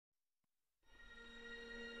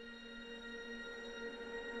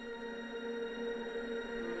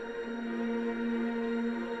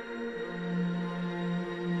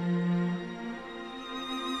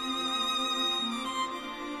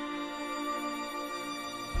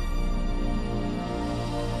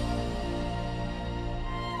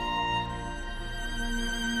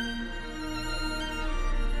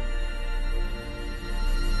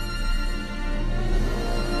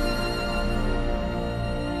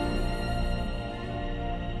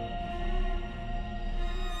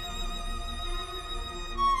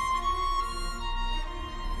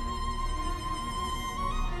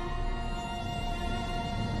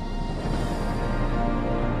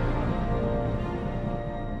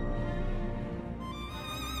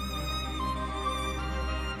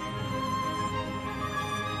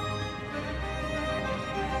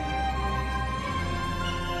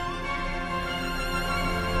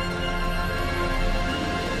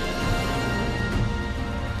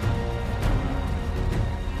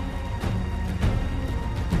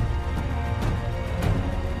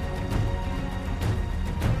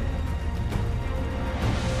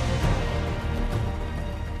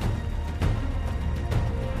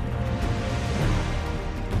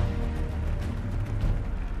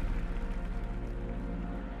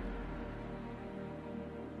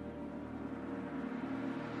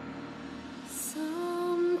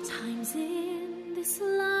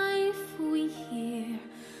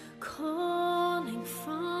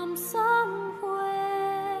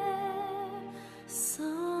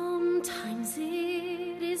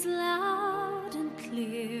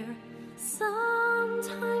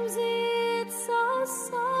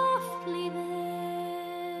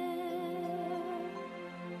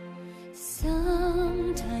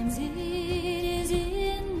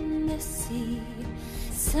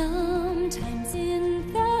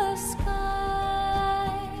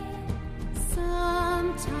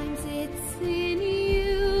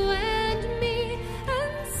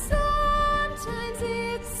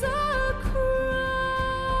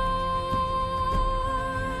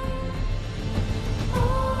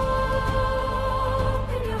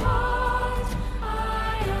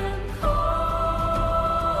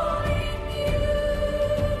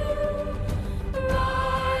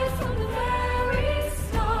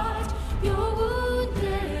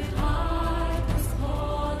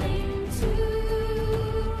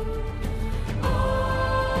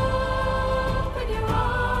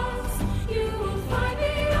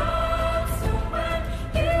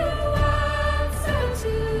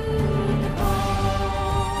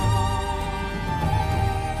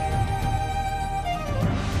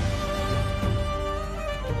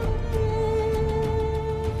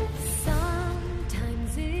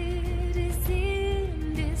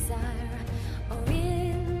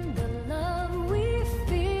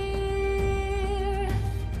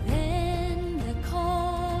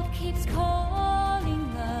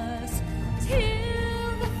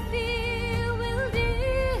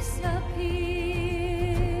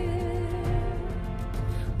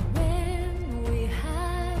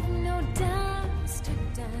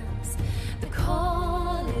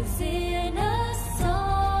in a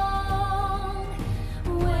song.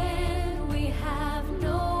 When we have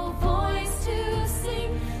no voice to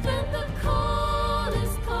sing, then the call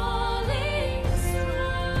is calling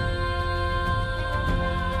strong.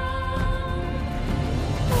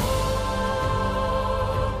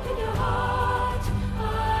 Open your heart, I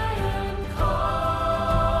am calling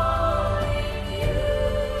you.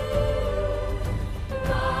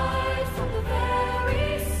 Right from the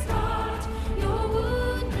very start, your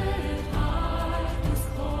wounded heart is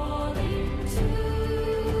calling too.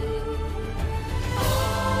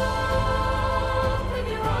 Open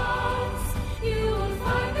your arms, you will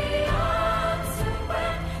find the answer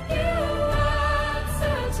when you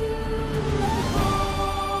answer to the call.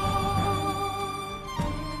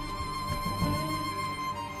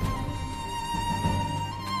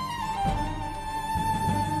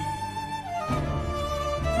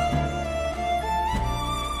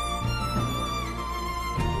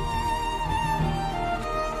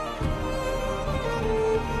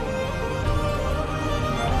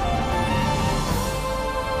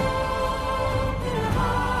 Your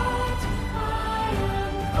heart, I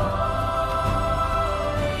am calling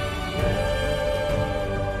you.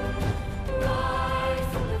 Right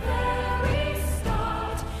from the very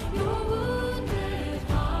start, your wounded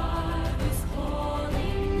heart is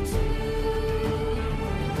calling too.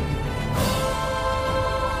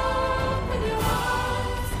 Open your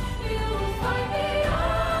arms, you will find the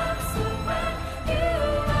answer when you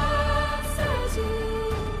answer to.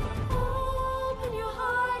 Open your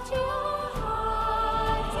heart, and you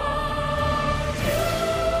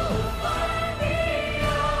will find the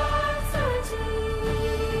answer to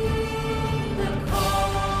the call.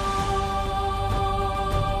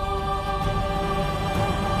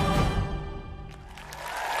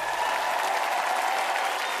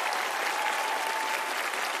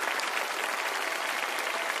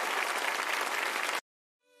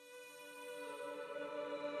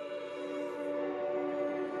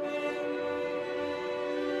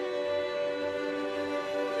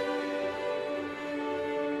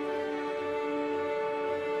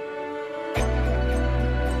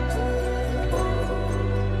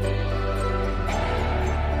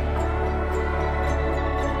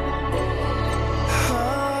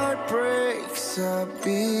 Heartbreak's a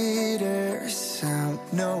bitter sound.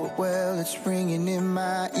 Know it well, it's ringing in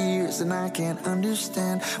my ears, and I can't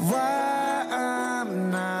understand why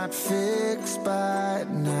I'm not fixed by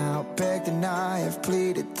now. Begged and I have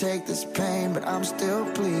pleaded, take this pain, but I'm still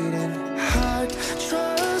bleeding. I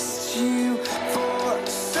trust you for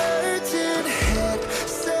certain. Head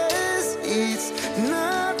says it's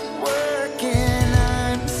not working.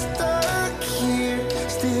 I'm stuck here,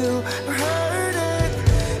 still hurting,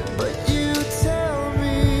 but you tell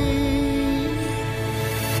me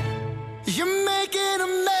you're making a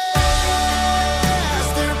masterpiece.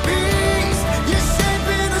 You're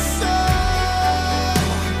shaping the soul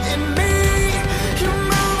in me. You're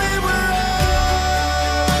moving where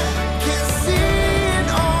I can see, and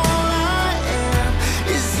all I am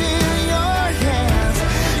is in your hands.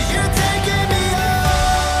 You're taking me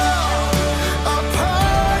all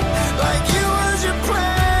apart, like you was your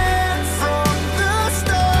plan from the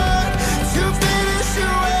start, to finish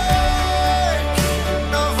your work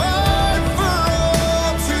of art for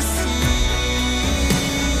all to see.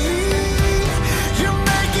 You're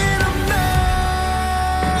making a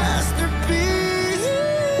masterpiece.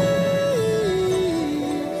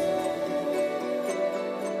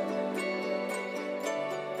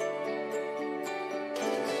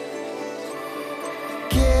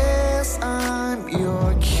 Guess I'm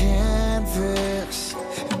your canvas,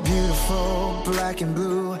 beautiful black and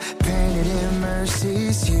blue, painted in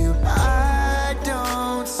mercy's hue. I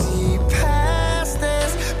don't see past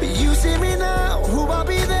this, but you see me now. Who I'll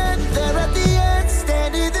be then, there at the end,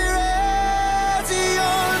 standing there as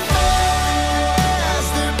your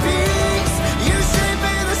masterpiece. You're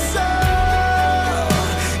shaping the soul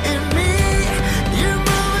in me. You're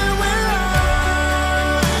moving where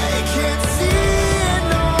I can't see,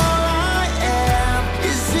 and all I am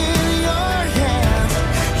is in your hands.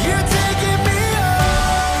 You're taking me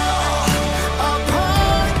all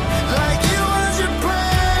apart, like you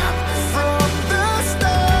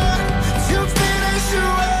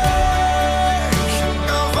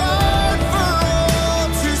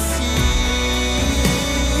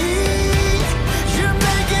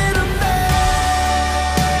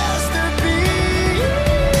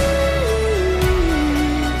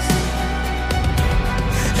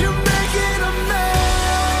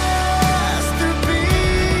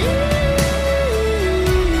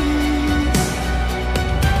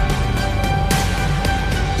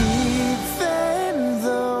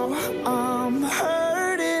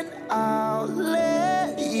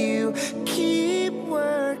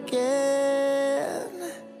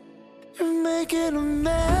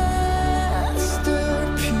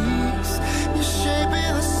masterpiece. You're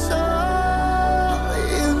shaping the soul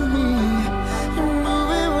in me. You're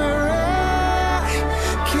moving where I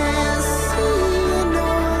can't see. You know I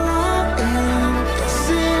am. It's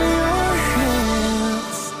in your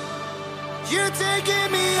hands. You're taking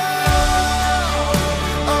me all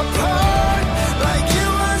apart, like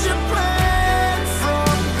it was your plan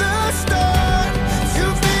from the start to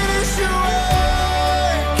finish your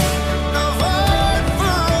work of art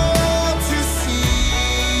for all to see.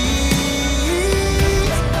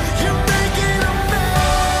 You're making a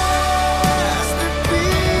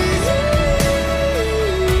masterpiece.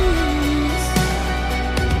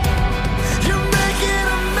 You're making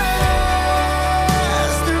a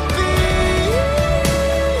masterpiece.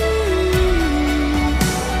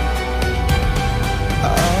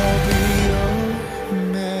 I'll be your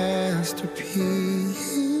masterpiece.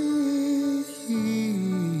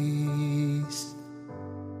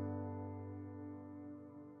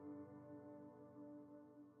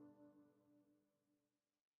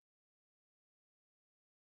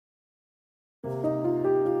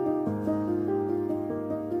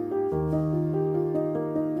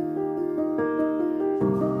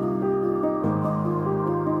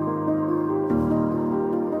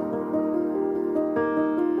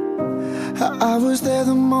 I was there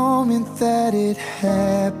the moment that it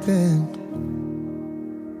happened,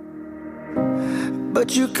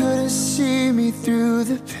 but you couldn't see me through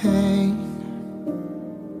the pain.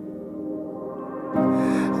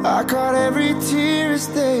 I caught every tear as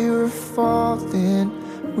they were falling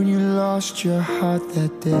when you lost your heart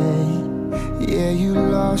that day. Yeah, you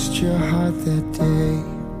lost your heart that day.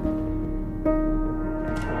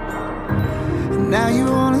 Now you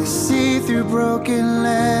only see through broken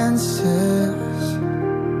lenses,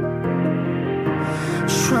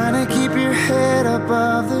 trying to keep your head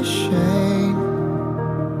above the shame.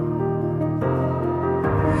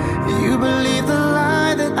 You believe the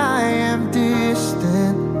lie that I am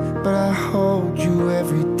distant, but I hold you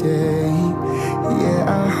every day. Yeah,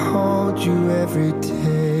 I hold you every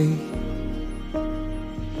day.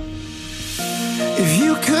 If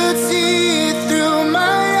you could see it through my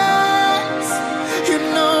eyes, you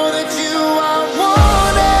know that you are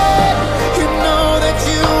wanted. You know that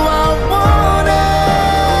you are wanted.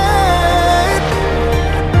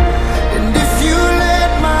 And if you let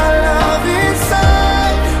my love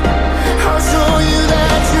inside, I'll show you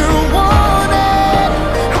that you're wanted.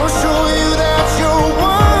 I'll show you that you're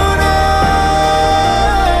wanted.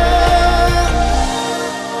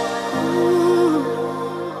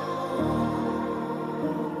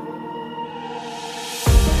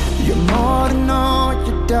 You're more than all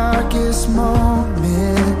your darkest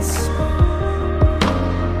moments.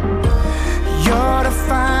 You're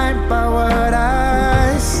defined by what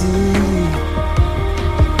I see.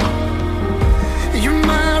 You're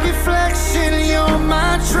my reflection, you're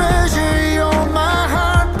my treasure, you're my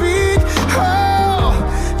heartbeat. Oh,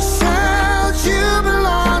 child, you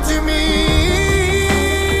belong to me.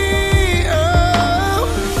 Oh,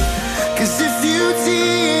 'cause if you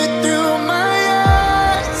see it through my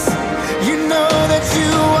eyes, you know that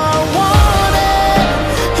you are wanted.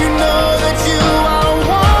 You know that you are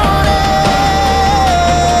wanted.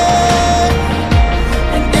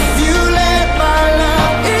 And if you let my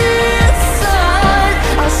love inside,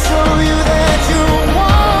 I'll show you that you're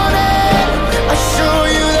wanted. I'll show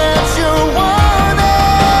you that you're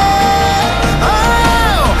wanted.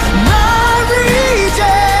 Oh, not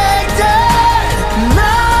rejected,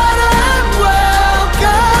 not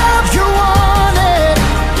unwelcome. You're wanted.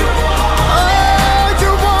 Oh,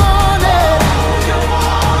 you're wanted.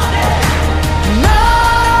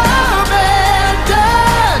 Not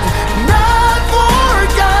abandoned, not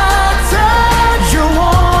forgotten. You're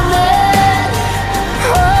wanted.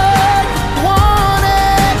 Oh,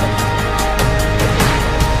 wanted.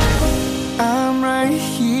 I'm right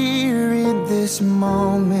here in this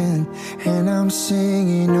moment, and I'm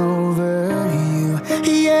singing over you.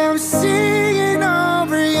 Yeah, I'm singing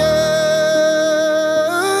over you.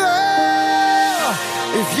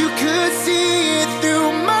 If you could see it through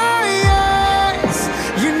my eyes,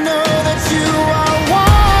 you know that you are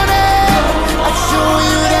wanted. I'd show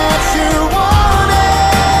you that you're wanted.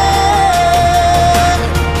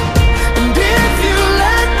 And if you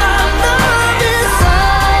let my love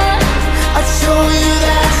inside, I'd show you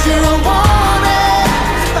that you're wanted.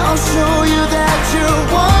 I'll show you that you're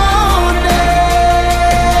wanted.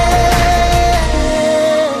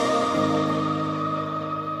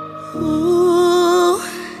 Ooh.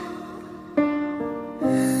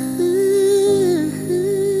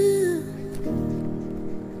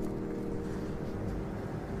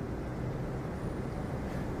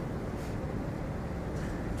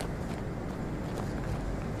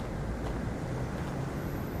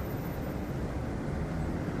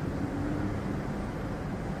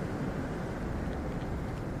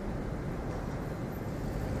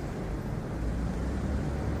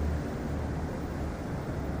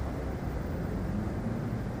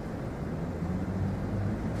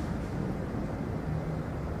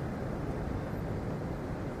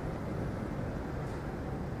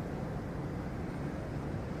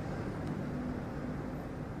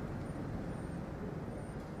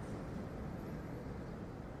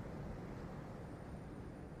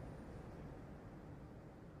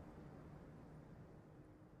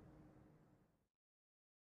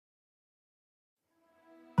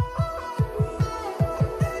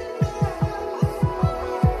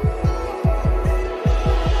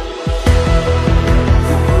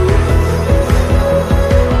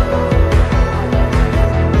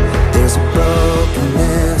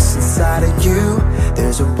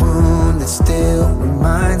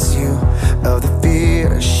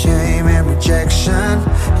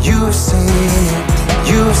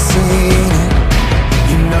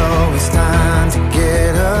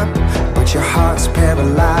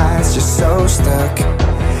 you're so stuck.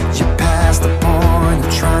 You're past the point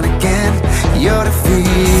of trying again. You're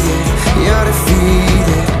defeated, you're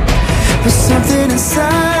defeated. But something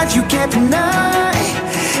inside you can't deny.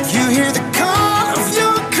 You hear the call of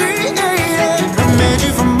your creator. I made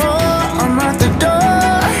you for more, unlock the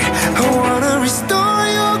door. I wanna restore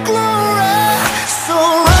your glory. So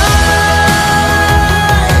rise,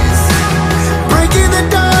 breaking the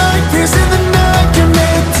dark, piercing the night. You're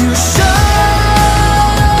made to shine.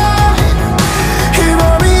 An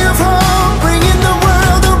army of hope, bringing the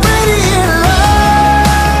world a radiant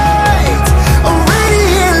light, a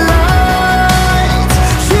radiant light.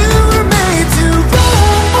 You were made to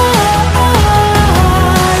rise,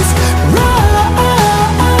 rise.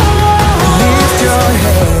 Lift your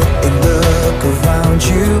head and look around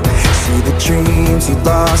you. See the dreams you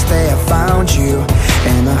lost, they have found you.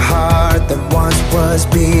 And the heart that once was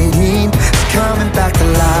beating is coming back to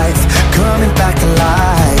life, coming back to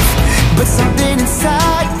life. But something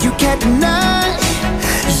inside you can't deny.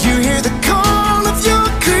 You hear the call of your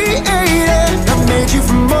creator. I made you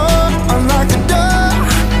for more, unlock the door.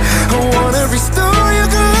 I wanna restore your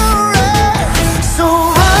glory. So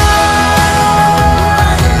rise,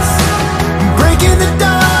 breaking the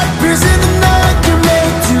dark, piercing the night. You're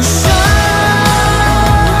made to shine.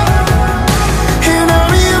 An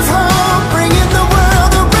army of hope, bringing the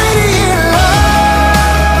world a radiant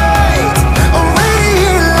light, a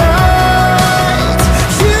radiant light.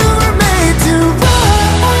 You were made to rise,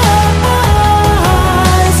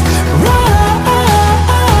 rise.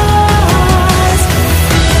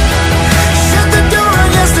 Shut the door on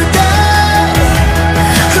yesterday.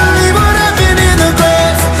 Leave what happened in the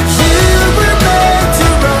grave. You were made to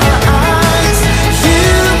rise. You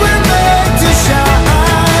were made to shine.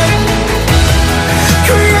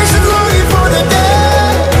 Creation's longing for the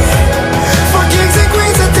day, for kings and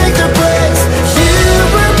queens to take their place. You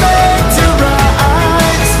were made to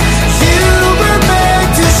rise. You were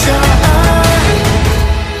made to shine.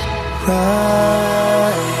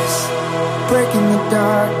 Rise, breaking the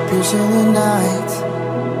dark, piercing the night.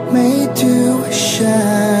 Made to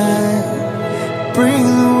shine, bring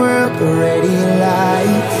the world a radiant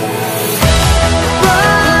light.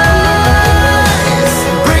 Rise,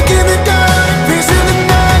 breaking the dark, piercing the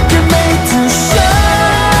night. You're made to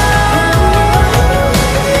shine.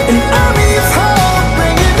 An army of hope,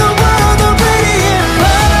 bringing the world a radiant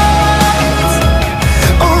light,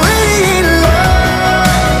 a radiant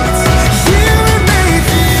light. You were made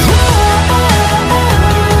to rise.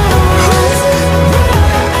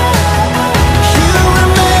 You were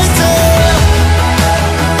made to.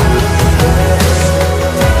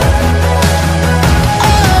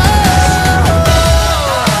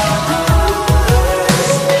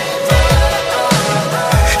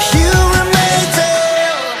 You were made to.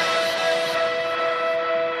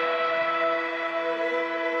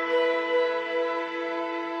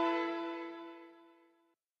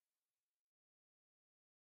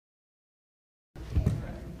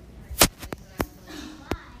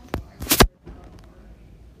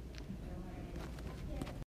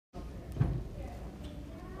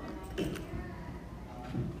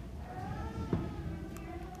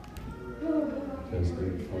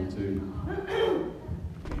 Testing, 1, 2.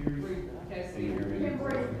 Can you hear me?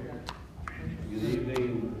 Good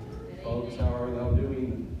evening, folks. How are y'all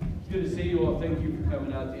doing? It's good to see you all. Thank you for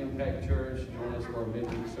coming out to Impact Church to join us for our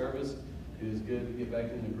midweek service. It is good to get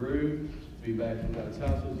back in the groove, to be back in God's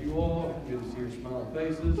house with you all. Good to see your smiling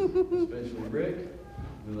faces, especially Rick.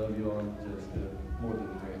 We love you all just more than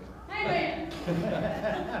Rick.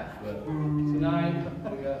 But tonight,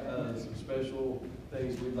 we got some special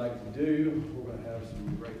things we'd like to do. We're going to have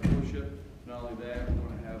some great worship. Not only that, we're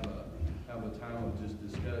going to have a time of just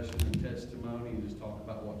discussion and testimony and just talk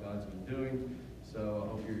about what God's been doing. So I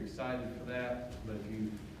hope you're excited for that. But if you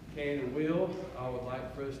can and will, I would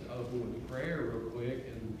like for us to open with prayer real quick,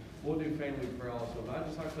 and we'll do family prayer also. But I'd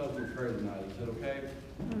just like to open with prayer tonight. Is that okay?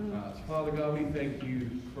 So Father God, we thank you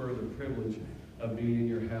for the privilege of being in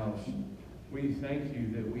your house. We thank you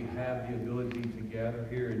that we have the ability to gather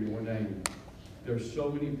here in your name. There's so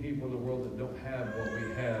many people in the world that don't have what we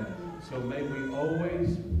have. So may we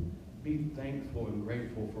always be thankful and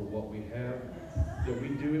grateful for what we have, that we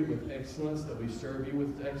do it with excellence, that we serve you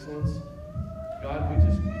with excellence. God, we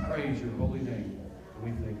just praise your holy name, and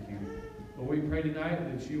we thank you. But we pray tonight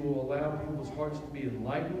that you will allow people's hearts to be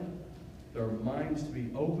enlightened, their minds to be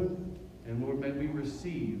open, and Lord, may we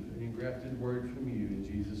receive an engrafted word from you. In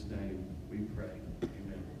Jesus' name we pray.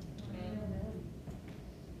 Amen.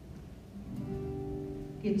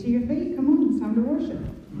 Get to your feet. Come on, it's time to worship.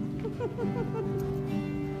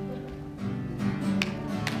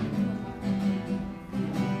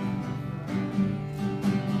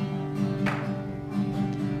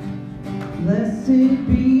 Blessed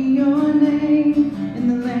be your name in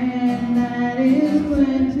the land that is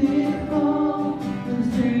plentiful, where the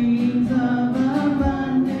streams of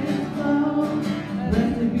abundance flow.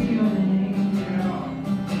 Blessed be your name,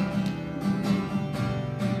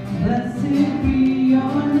 blessed be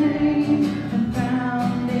your name, and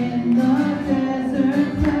found in the desert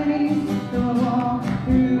place, though I walk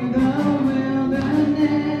through the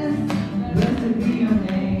wilderness. Blessed be your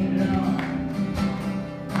name, Lord.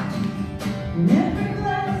 And every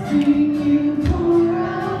blessing you pour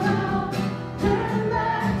out, turn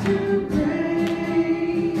back to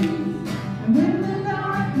praise. And when the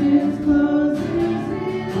darkness closes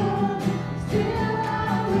in on, still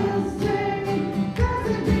I will say,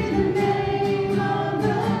 blessed be the name of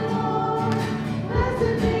the Lord.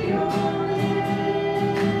 Blessed be your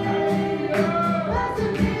name.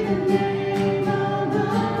 Blessed be the name of the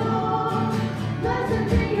Lord. Blessed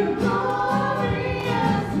be your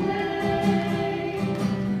glorious name.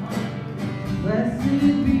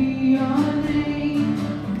 Blessed be your name.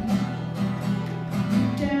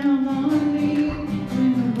 Down on me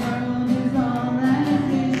when the world is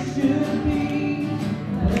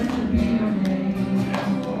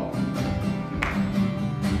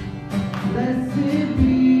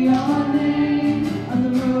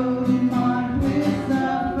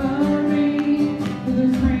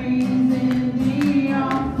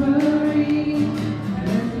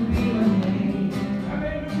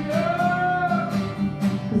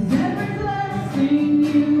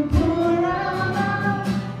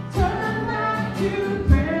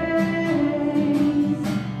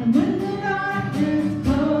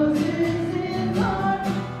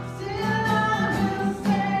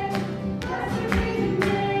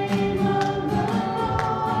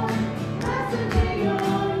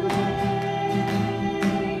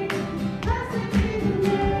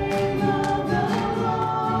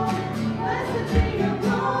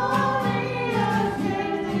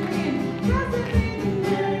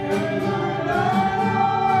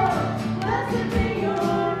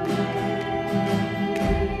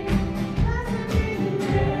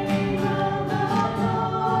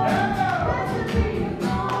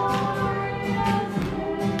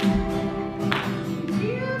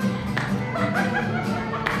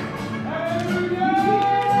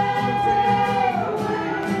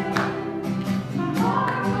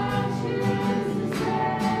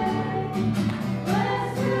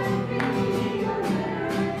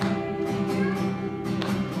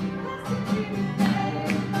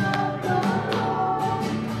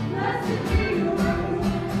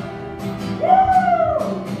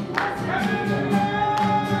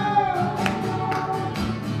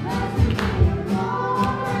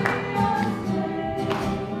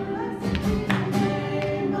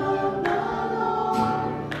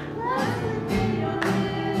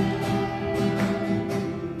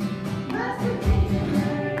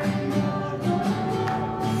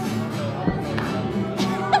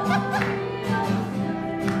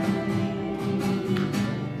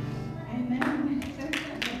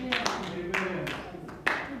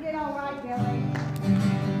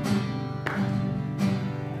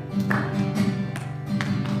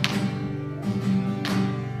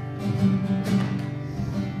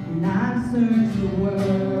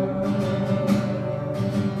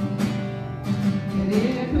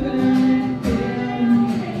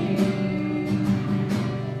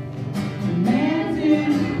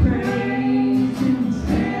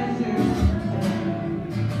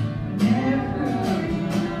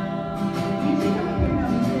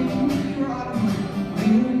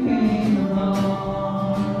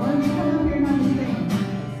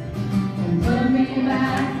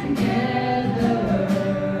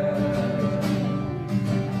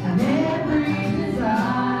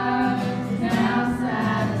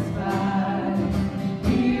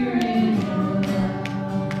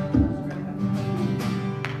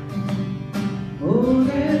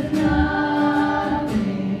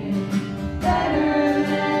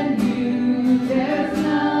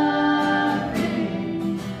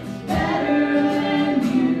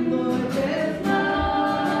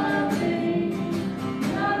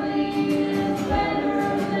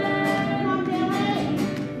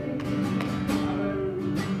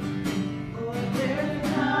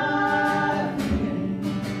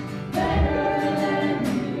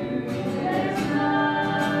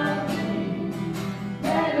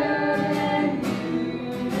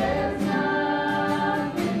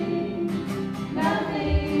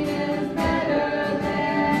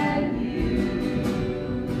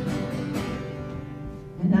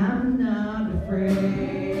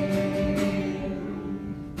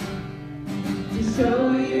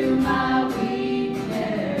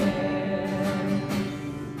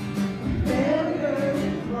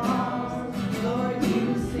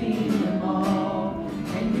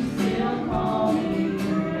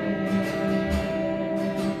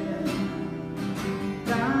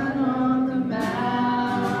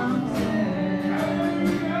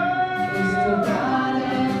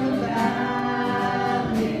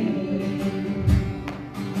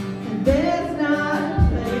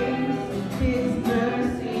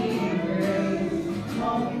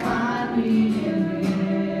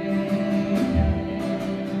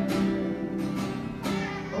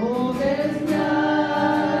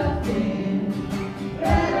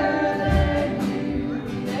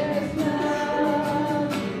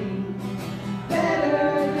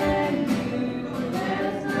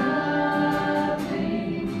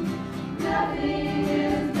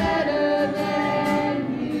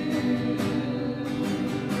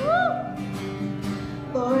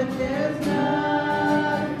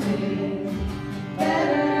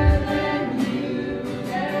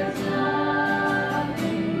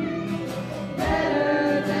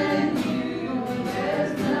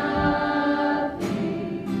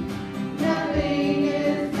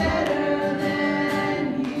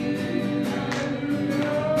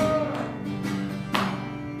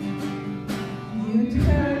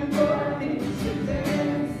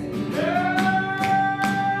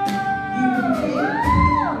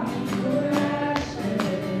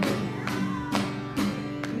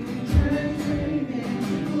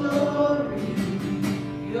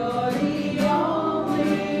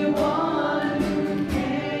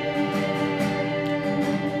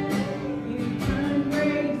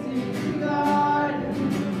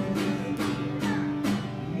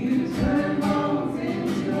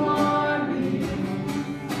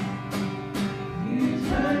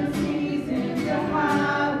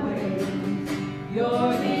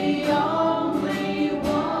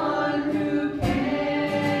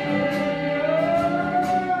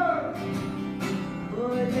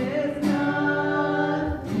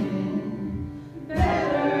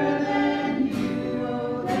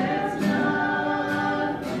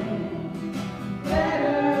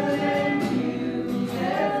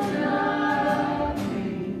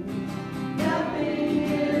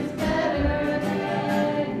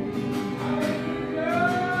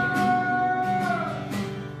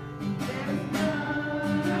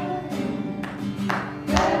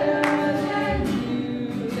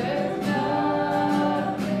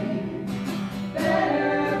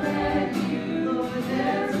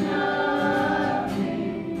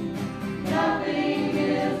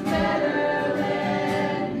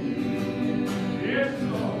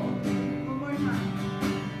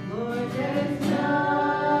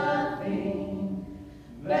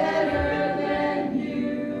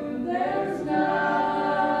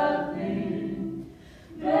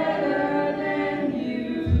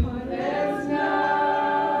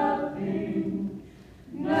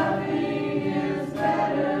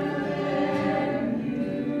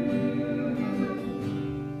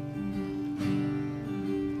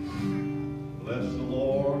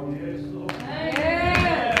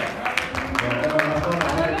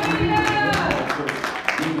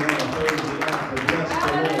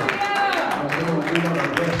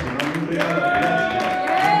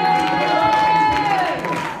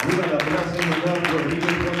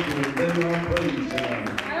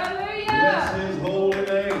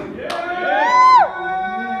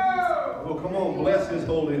His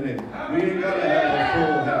holy name. We ain't got to have a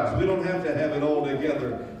full house. We don't have to have it all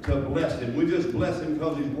together to bless Him. We just bless Him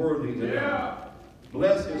because He's worthy tonight.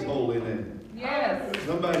 Bless His holy name. Yes.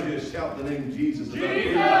 Somebody just shout the name Jesus.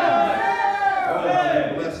 Jesus!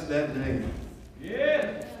 Oh, bless that name.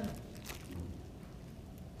 Yes.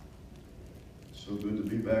 So good to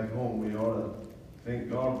be back home. We ought to thank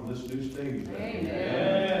God for this new stage. Amen.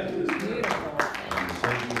 Yes. Beautiful. The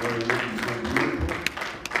sanctuary looking so beautiful.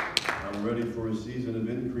 I'm ready for a season of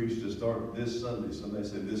increase to start this Sunday. Somebody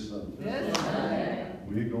say this Sunday. This Sunday.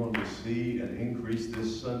 We're going to see an increase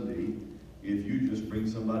this Sunday if you just bring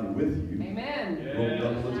somebody with you. Amen. Roll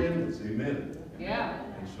double attendance. Amen. Yeah.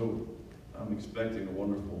 And so I'm expecting a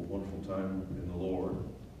wonderful, wonderful time in the Lord.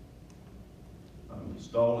 I'm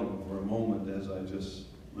stalling for a moment as I just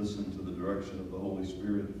listen to the direction of the Holy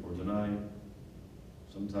Spirit for tonight.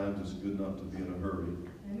 Sometimes it's good not to be in a hurry.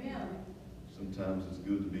 Amen. Sometimes it's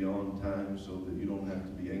good to be on time so that you don't have to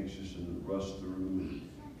be anxious and rush through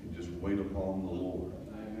and just wait upon the Lord.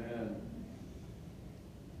 Amen.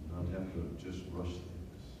 Not have to just rush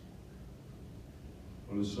things.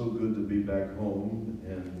 Well, it's so good to be back home,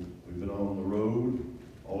 and we've been on the road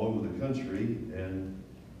all over the country, and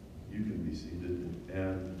you can be seated.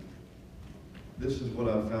 And this is what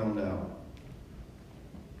I found out.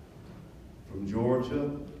 From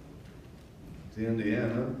Georgia to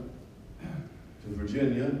Indiana to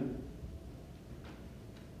Virginia.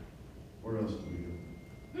 Where else do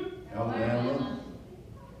we go? Alabama,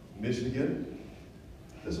 Michigan.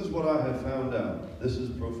 This is what I have found out. This is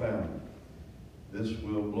profound. This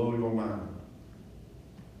will blow your mind.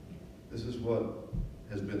 This is what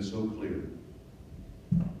has been so clear.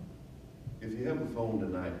 If you have a phone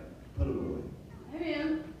tonight, put it away.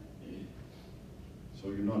 Amen. So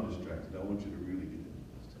you're not distracted. I want you to really get into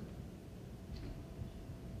this.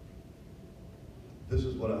 This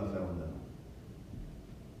is what I found out.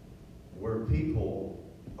 Where people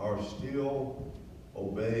are still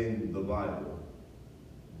obeying the Bible,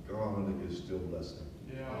 God is still blessing.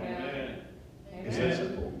 Amen. It's that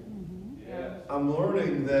simple. Yes. I'm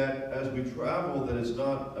learning that as we travel, that it's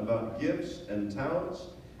not about gifts and talents.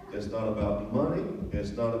 It's not about money.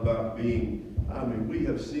 It's not about being, I mean, we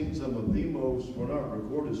have seen some of the most, we're not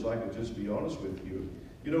recorded, so I can just be honest with you.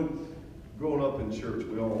 You know, growing up in church,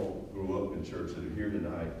 we all grew up in church that are here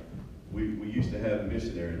tonight. We used to have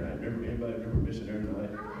missionary night. Remember, anybody remember missionary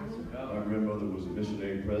night? My grandmother was a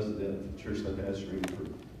missionary president of Church of Nazarene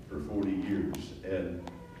for 40 years. And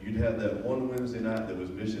you'd have that one Wednesday night that was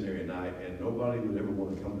missionary night, and nobody would ever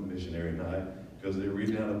want to come to missionary night because they were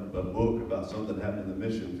reading out a book about something happened in the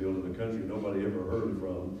mission field in the country nobody ever heard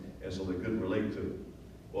from, and so they couldn't relate to it.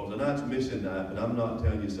 Well, tonight's mission night, but I'm not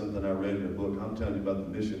telling you something I read in a book. I'm telling you about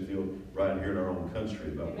the mission field right here in our own country,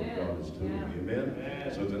 about what God is doing. Yeah. Amen?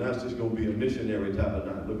 Amen. So tonight's just going to be a missionary type of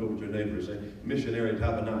night. Look over at your neighbor and say, missionary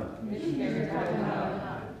type of night. Missionary type of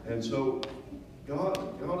night. And so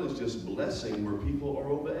God is just blessing where people are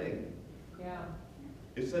obeying. Yeah.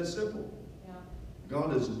 It's that simple. Yeah.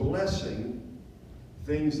 God is blessing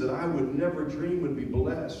things that I would never dream would be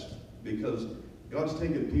blessed, because God's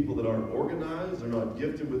taken people that aren't organized, they're not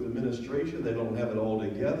gifted with administration, they don't have it all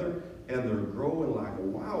together, and they're growing like a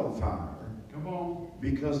wildfire. Come on.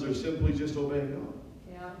 Because they're simply just obeying God.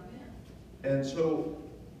 Yeah. And so,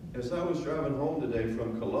 as I was driving home today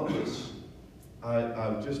from Columbus,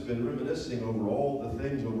 I've just been reminiscing over all the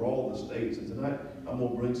things, over all the states. And tonight, I'm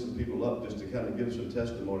going to bring some people up just to kind of give some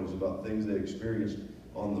testimonies about things they experienced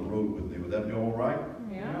on the road with me. Would that be all right?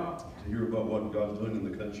 Yeah. To hear about what God's doing in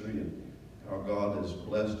the country and how God has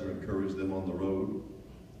blessed or encouraged them on the road.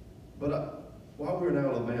 But while we were in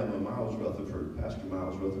Alabama, Pastor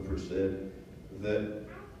Miles Rutherford said that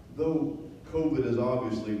though COVID is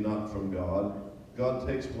obviously not from God, God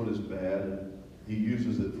takes what is bad and He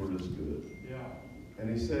uses it for His good. Yeah. And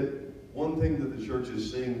he said, one thing that the church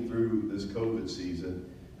is seeing through this COVID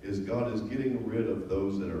season is God is getting rid of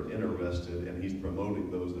those that are interested, and He's promoting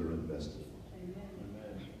those that are invested. Amen.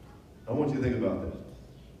 I want you to think about that.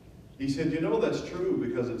 He said, you know that's true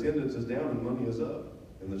because attendance is down and money is up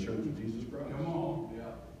in the Church of Jesus Christ. Come on. Yeah.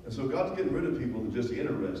 And so God's getting rid of people that are just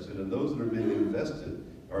interested, and those that are being invested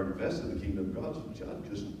are invested in the kingdom of God. God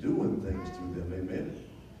just doing things through them. Amen.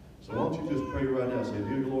 So why don't you just pray right now? Say,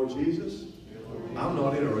 dear Lord Jesus, I'm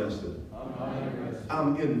not interested. I'm not interested.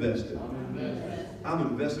 I'm invested. I'm invested. I'm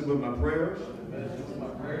invested with my prayers. I'm invested with my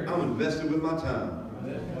prayers. I'm invested with my time. I'm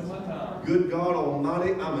invested with my time. Good God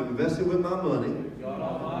Almighty, I'm invested with my money. God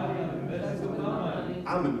Almighty, I'm invested with my money.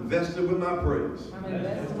 I'm invested with my praise. I'm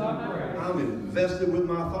invested with my praise. I'm invested with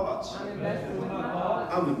my thoughts. I'm invested with my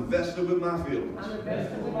thoughts. I'm invested with my feelings. I'm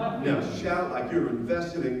invested with my Now feelings. shout like you're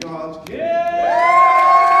invested in God's kingdom.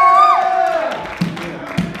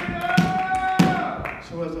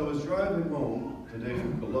 So as I was driving home today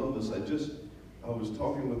from Columbus, I was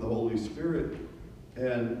talking with the Holy Spirit,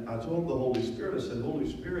 and I told the Holy Spirit, I said, Holy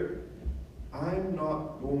Spirit, I'm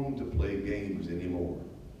not going to play games anymore.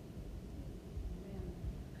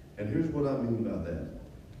 And here's what I mean by that.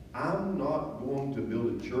 I'm not going to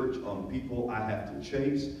build a church on people I have to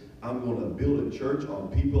chase. I'm going to build a church on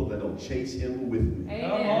people that'll chase him with me.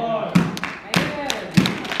 Amen. Amen.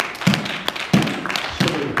 So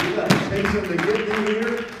if you got to chase him to get me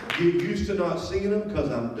here, get used to not seeing him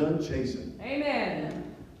because I'm done chasing. Amen.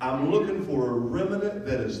 I'm looking for a remnant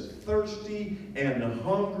that is thirsty and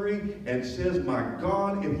hungry and says, my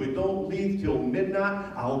God, if we don't leave till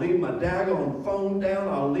midnight, I'll leave my daggone phone down.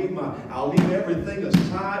 I'll leave everything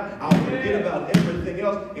aside. I'll forget about everything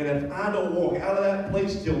else. And if I don't walk out of that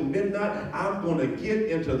place till midnight, I'm going to get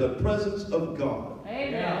into the presence of God.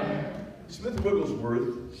 Amen. Smith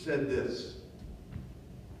Wigglesworth said this.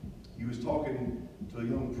 He was talking to a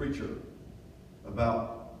young preacher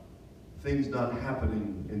about things not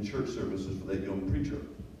happening in church services for that young preacher.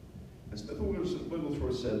 And Smith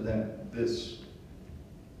Wigglesworth said this.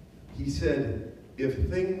 He said, if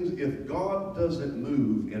God doesn't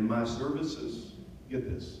move in my services, get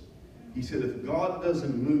this. He said, if God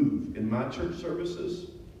doesn't move in my church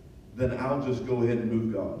services, then I'll just go ahead and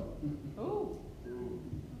move God. Ooh.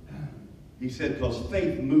 He said, because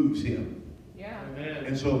faith moves him. Yeah.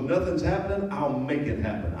 And so if nothing's happening, I'll make it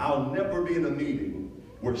happen. I'll never be in a meeting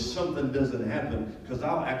where something doesn't happen because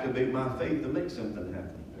I'll activate my faith to make something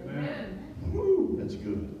happen. Amen. Woo, that's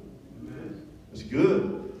good. That's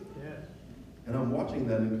good. And I'm watching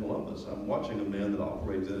that in Columbus. I'm watching a man that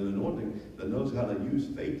operates in an anointing that knows how to use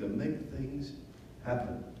faith to make things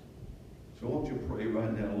happen. So won't you pray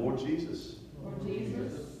right now, Lord Jesus, Lord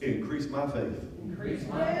Jesus, increase my faith. increase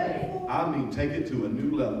my faith. I mean, take it to a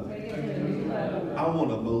new level. Take it to a new level. I want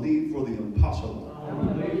to believe for the impossible. I want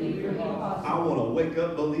to believe for the impossible. I want to wake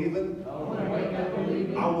up believing. I want to wake up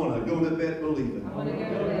believing. I want to go to bed believing. I want to go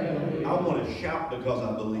to bed believing. I want to shout because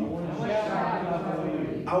I believe. I want to shout because I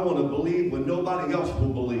believe. I want to believe when nobody else will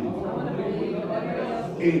believe. I want to believe when nobody else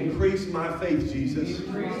will. Increase my faith, Jesus.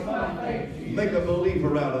 Increase my faith, Jesus. Make a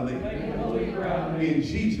believer out of me. Make a believer out of me. In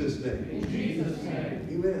Jesus' name. In Jesus' name.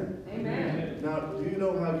 Amen. Amen. Now, do you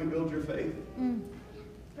know how you build your faith?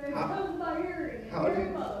 Faith comes by hearing, and How do you-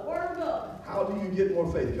 hearing by the word of God. How do you get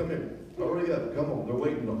more faith? Come here. Hurry up. Come on. They're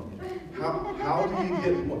waiting on you. How do you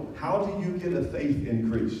get more? How do you get a faith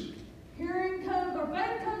increase? Hearing comes, or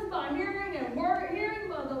faith comes by hearing, and hearing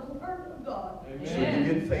by the word of God. So you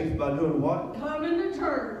get faith by doing what? Coming to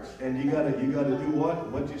church. And you gotta do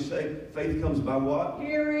what? What'd you say? Faith comes by what?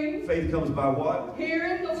 Hearing. Faith comes by what?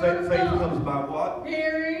 Hearing the word Faith, of faith God. comes by what?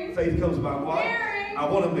 Hearing. Faith comes by what? Hearing. I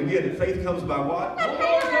want them to get it. Faith comes by what? Come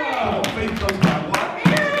Hearing. on, faith comes by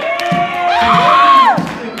what?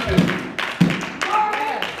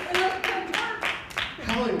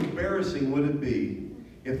 How embarrassing would it be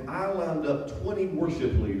if I lined up 20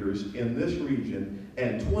 worship leaders in this region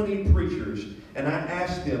and 20 preachers, and I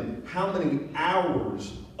asked them, how many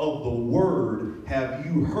hours of the word have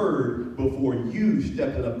you heard before you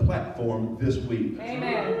stepped in a platform this week?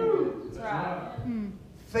 Amen. That's right.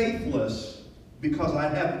 Faithless because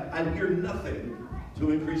I hear nothing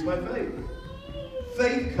to increase my faith.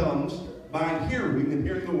 Faith comes by hearing and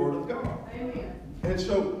hearing the word of God. Amen. And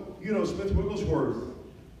so, you know, Smith Wigglesworth,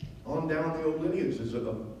 on down the old lineage, is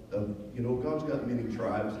God's got many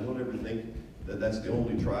tribes. Don't ever think that that's the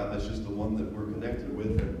only tribe. That's just the one that we're connected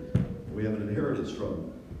with and we have an inheritance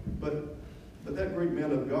from. But that great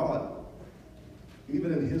man of God,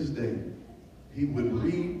 even in his day, he would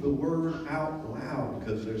read the word out loud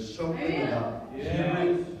because there's something about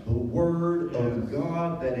hearing the word of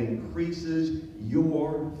God that increases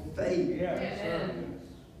your faith. Amen.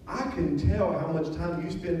 I can tell how much time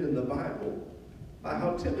you spend in the Bible by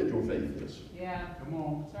how timid your faith is. Yeah. Come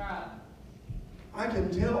on. That's right. I can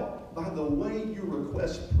tell by the way you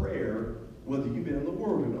request prayer whether you've been in the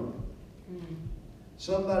Word or not.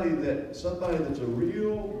 Somebody that's a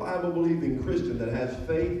real Bible-believing Christian that has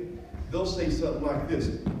faith, they'll say something like this: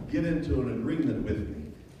 get into an agreement with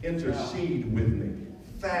me, intercede with me,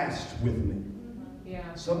 fast with me.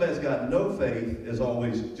 Yeah. Somebody that's got no faith is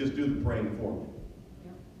always just do the praying for me.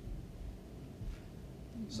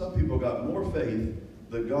 Some people got more faith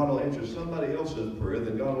that God will answer somebody else's prayer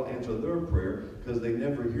than God will answer their prayer because they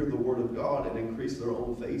never hear the word of God and increase their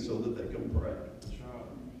own faith so that they can pray. That's right.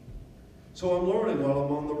 So I'm learning while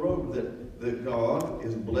I'm on the road that God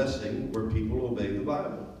is blessing where people obey the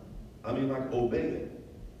Bible. I mean, like obey it.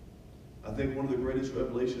 I think one of the greatest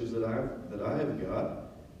revelations that I have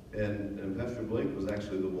got, and Pastor Blake was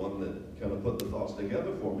actually the one that kind of put the thoughts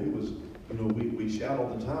together for me, was, you know, we shout all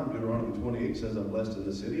the time. Deuteronomy 28 says, I'm blessed in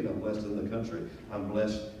the city and I'm blessed in the country. I'm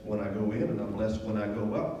blessed when I go in and I'm blessed when I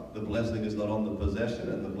go out. The blessing is not on the possession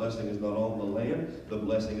and the blessing is not on the land. The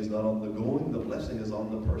blessing is not on the going. The blessing is on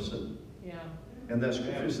the person. Yeah. And that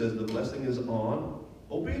scripture says the blessing is on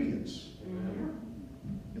obedience.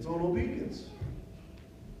 It's on obedience.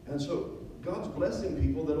 And so God's blessing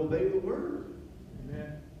people that obey the word.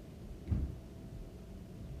 Amen.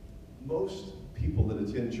 Most people that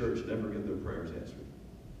attend church never get their prayers answered.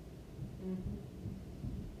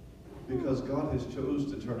 Because God has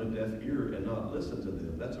chose to turn a deaf ear and not listen to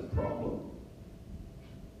them. That's a problem.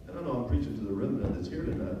 And I know I'm preaching to the remnant that's here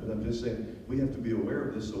tonight, but I'm just saying we have to be aware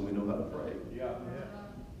of this so we know how to pray. Yeah.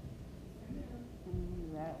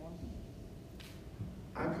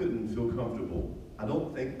 I couldn't feel comfortable. I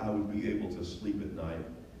don't think I would be able to sleep at night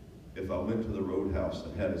if I went to the Roadhouse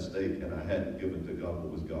and had a steak and I hadn't given to God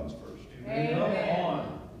what was God's first.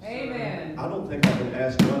 Amen. Amen. I don't think I can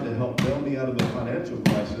ask God to help bail me out of a financial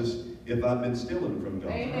crisis if I've been stealing from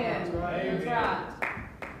God. Amen. That's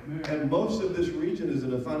right. And most of this region is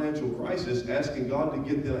in a financial crisis, asking God to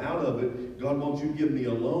get them out of it. God, won't you give me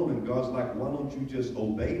a loan? And God's like, why don't you just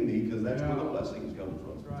obey me? Because that's where the blessings come from.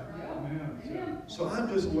 So I'm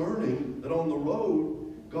just learning that on the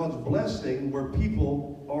road, God's blessing where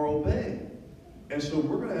people are obeying. And so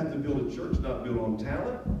we're going to have to build a church not built on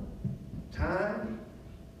talent, time,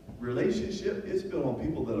 relationship. It's built on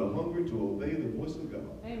people that are hungry to obey the voice of God.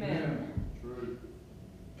 Amen. True.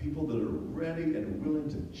 People that are ready and willing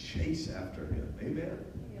to chase after Him. Amen.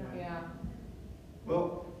 Yeah.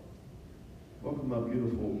 Well, welcome my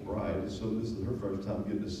beautiful bride. So this is her first time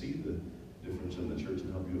getting to see the difference in the church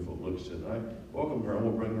and how beautiful it looks tonight. Welcome her. I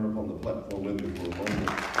will bring her up on the platform with me for a moment.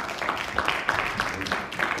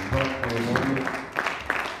 For a moment.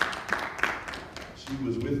 She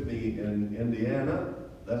was with me in Indiana.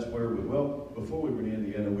 That's where before we were in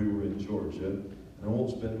Indiana, we were in Georgia. And I won't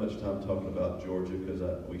spend much time talking about Georgia because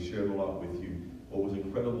we shared a lot with you. What was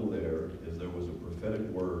incredible there is there was a prophetic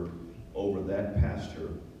word over that pasture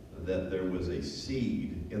that there was a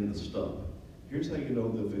seed in the stump. Here's how you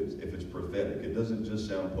know if it's prophetic. It doesn't just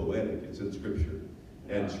sound poetic. It's in Scripture.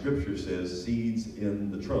 And Scripture says seeds in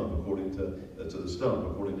the trunk, according to the stump,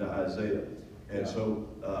 according to Isaiah. And so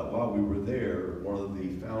while we were there, one of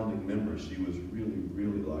the founding members, she was really,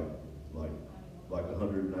 really like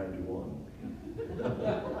 191.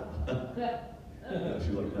 No,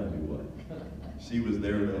 she looked 91. She was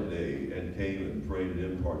there that day and came and prayed an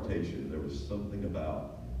impartation. There was something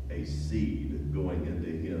about a seed going into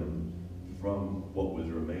him from what was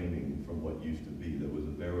remaining from what used to be. That was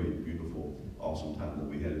a very beautiful, awesome time that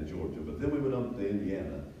we had in Georgia. But then we went up to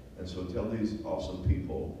Indiana. And so tell these awesome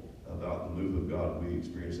people about the move of God we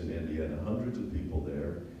experienced in Indiana. Hundreds of people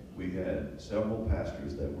there. We had several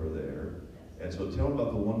pastors that were there. And so tell them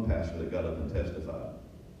about the one pastor that got up and testified.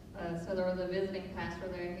 So there was a visiting pastor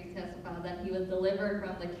there, and he testified that he was delivered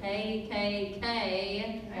from the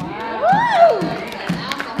KKK. Wow. And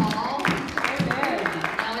alcohol. Amen.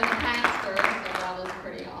 Now he's a pastor, so that was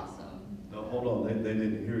pretty awesome. Now hold on, they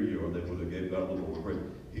didn't hear you, or they would have gave God a little more praise.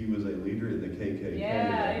 He was a leader in the KKK,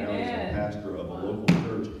 Yeah, and now he's a amen. pastor of a local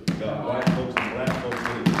church. Got white folks and black folks in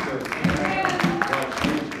his church. God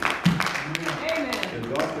changed it. Amen. If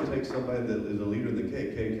God can take somebody that is a leader in the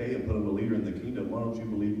KKK and put him a leader in the kingdom, why don't you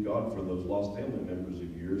believe God for those lost family members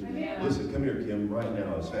of yours? Amen. Listen, come here, Kim, right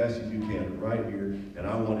now, as fast as you can, right here. And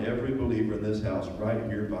I want every believer in this house right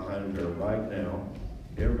here behind her right now.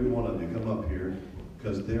 Every one of you, come up here.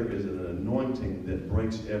 Because there is an anointing that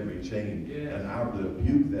breaks every chain. Yes. And I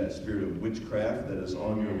rebuke that spirit of witchcraft that is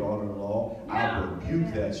on your daughter-in-law. I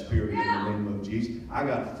rebuke that spirit in the name of Jesus. I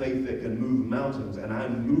got faith that can move mountains, and I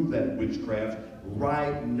move that witchcraft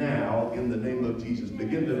right now in the name of Jesus.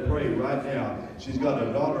 Begin to pray right now. She's got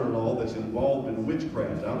a daughter-in-law that's involved in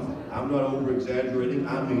witchcraft. I'm not over-exaggerating.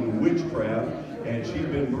 I mean witchcraft. And she's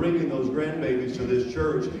been bringing those grandbabies to this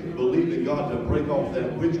church, believing God to break off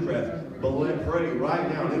that witchcraft. But let pray right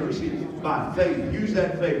now and intercede by faith. Use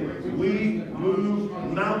that faith. We move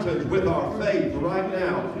mountains with our faith right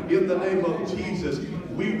now in the name of Jesus.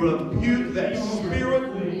 We rebuke that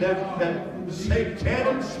spirit, that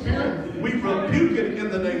satanic spirit. We rebuke it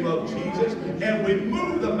in the name of Jesus. And we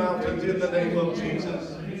move the mountains in the name of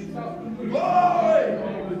Jesus. Glory!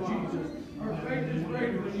 Our faith is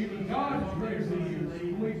greater than you. God is greater than you.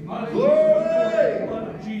 Glory! The blood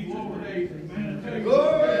of Jesus today.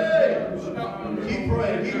 Glory!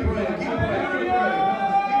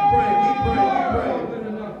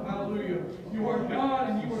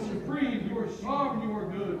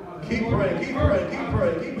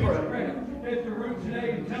 him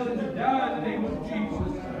today and tell him to die in the name of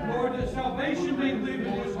Jesus. Lord, that salvation may live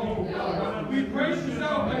in his home, God. We pray for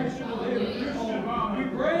salvation to live in his home. We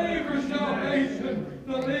pray for salvation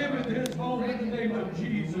to live in his home in the name of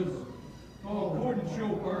Jesus. Oh, according to your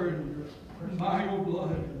word and by your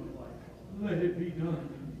blood, let it be done.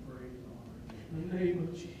 In the name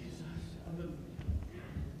of Jesus.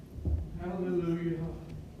 Hallelujah.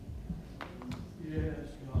 Yes,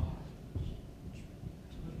 God.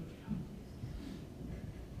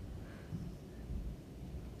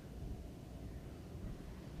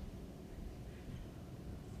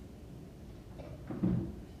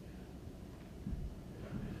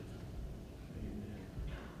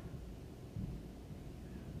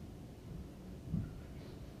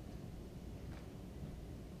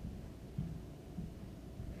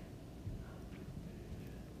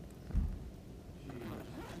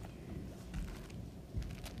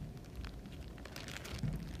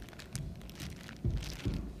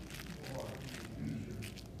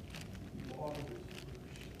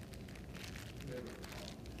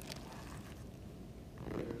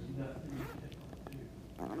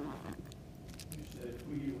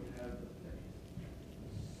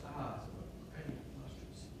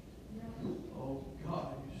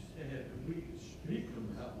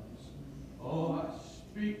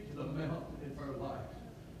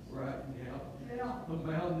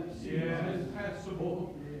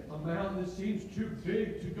 Seems too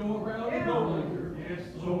big to go around and go under.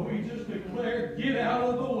 So we just declare, get out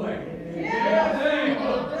of the way. In the name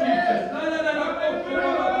of Jesus.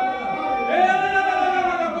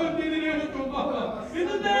 In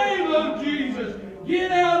the name of Jesus,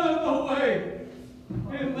 get out of the way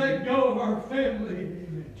and let go of our family.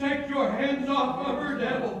 Take your hands off of her,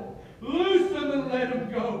 devil. Loose them and let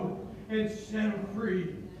them go and set them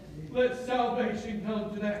free. Let salvation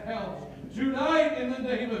come to that house tonight in the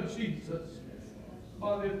name of Jesus.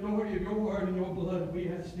 By the authority of your word and your blood, we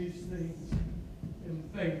ask these things in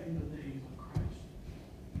faith in the name of Christ.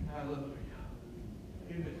 Hallelujah.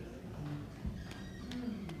 Amen.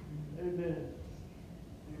 Amen.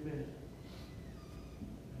 Amen.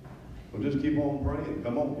 Well, just keep on praying.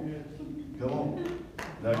 Come on. Come on.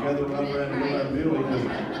 Now gather right around Billy,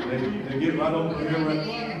 because they get right over here.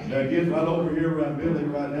 Now get right over here around Billy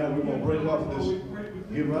right now. We're going to break off this.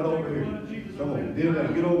 Get right over here. Come on.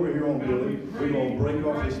 Get over here on Billy. We're going to break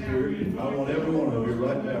off this spirit. I want every one of you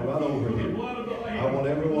right now, right over here. I want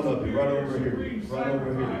every one of you right over here. Right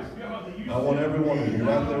over here. I want every one of you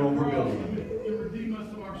right there over Billy.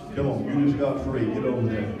 Come on, you just got free. Get over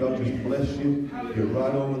there. God just bless you. Get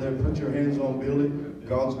right over there. Put your hands on Billy.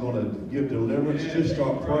 God's going to give deliverance. Just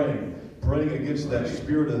start praying. Praying against that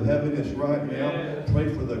spirit of heaviness right now.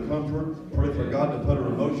 Pray for the comfort. Pray for God to put her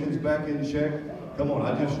emotions back in check. Come on,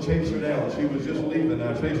 I just chased her down. She was just leaving.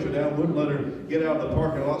 I chased her down. Wouldn't let her get out of the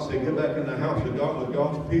parking lot. Say, get back in the house with God, with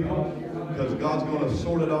God's people. Because God's going to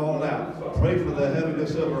sort it all out. Pray for the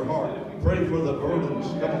heaviness of her heart. Pray for the burdens.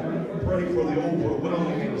 Come on. Pray for the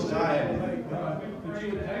overwhelming anxiety.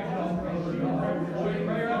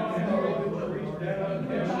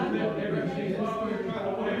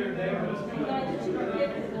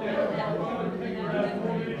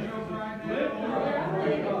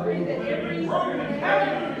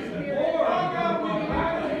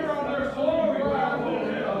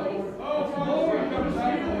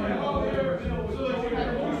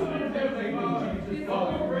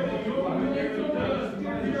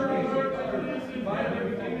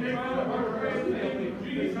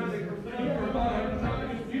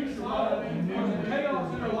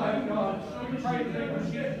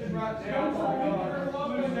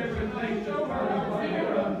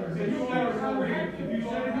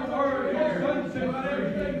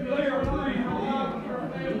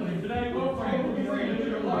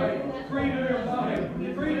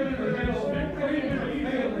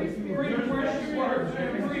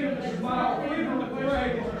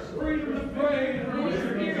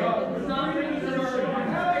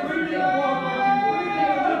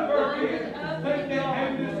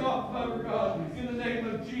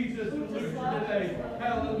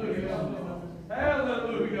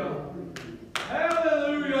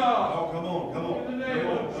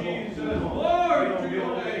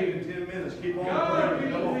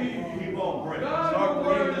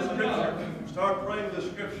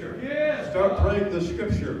 Start praying the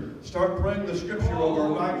scripture. Start praying the scripture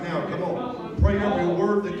over right now. Come on. Pray every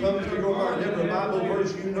word that comes to your mind. Every Bible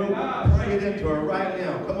verse you know, pray it into her right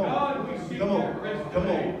now. Come on. Come on. Come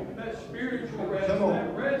on. That spiritual rest. Come on.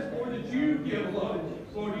 That rest, Lord, that you give, Lord.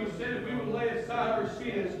 Lord, you said if we would lay aside our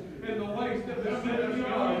sins and the ways that beset us,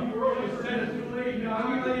 God, you said it to lead.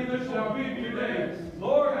 I believe this shall be your day.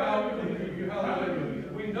 Lord, hallelujah.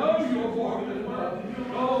 Hallelujah. We know you're more than enough.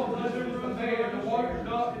 Oh, blessed is the man that walks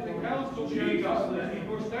not in the counsel of the godly,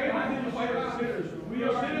 nor standeth in the way of sinners. We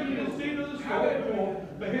are sitting in the seat of the scornful,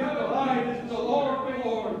 but his delight is in the law of the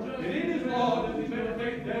Lord, and in his law does he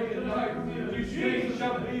meditate day and night. You see, he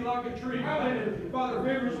shall be like a tree planted by the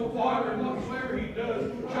rivers of water, and whatsoever he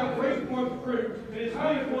does shall bring forth fruit, and his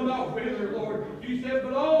leaf will not wither, Lord. You said,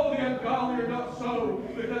 but all the ungodly are not so,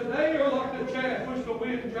 because they are like the chaff which the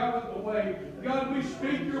wind driveth away. God, we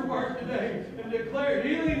speak your word today and declare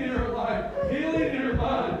healing in her life, healing in her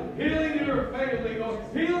mind, healing in her family, Lord,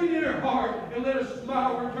 healing in her heart, and let a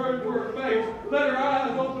smile return to her face. Let her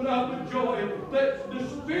eyes open up with joy. Let the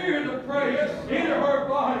spirit of praise enter her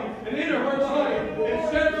body and enter her life and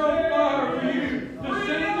set her on fire for you to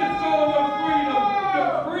sing the song of freedom, to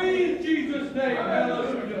free in Jesus' name.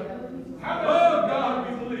 Hallelujah. Oh, God,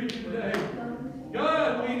 we believe you today.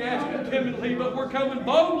 God, we ask it timidly, but we're coming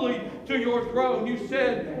boldly to your throne. You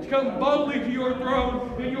said to come boldly to your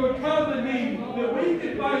throne in your time of need, that we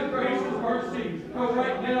can find grace and mercy. For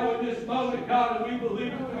right now in this moment, God, and we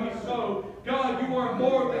believe it to be so. God, you are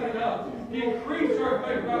more than enough. Increase our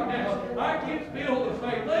faith right now. I can't feel the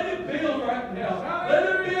faith. Let it build right now. Let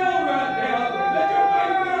it build right now. Let your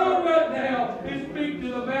faith build right now. And speak to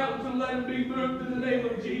the mountains and let them be moved in the name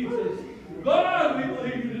of Jesus. God, we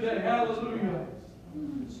believe you today. Hallelujah.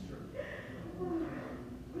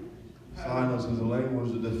 Silence is the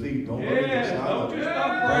language of defeat. Don't let it get Yes, silent. don't you stop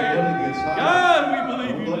Don't praying. let it get silent. God, we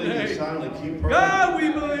believe Don't you let it get today. silent. Keep praying. God, we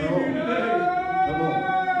believe Come you on. today. Come on.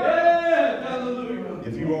 Yes, hallelujah.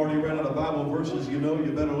 If you already ran out of Bible verses, you know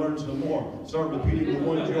you better learn some more. Start repeating the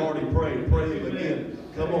ones you already prayed. Pray them again.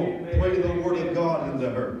 Come on. Pray the word of God into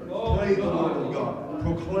her. Pray the word of God.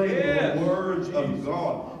 Proclaim the words of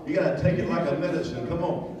God. You got to take it like a medicine. Come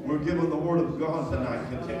on. We're giving the word of God tonight.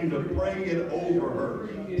 Continue to pray it over her.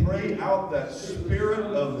 Pray out that spirit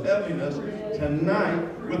of heaviness tonight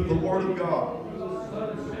with the word of God.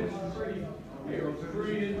 We are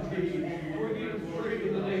free indeed. We're getting free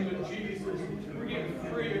in the name of Jesus. We're getting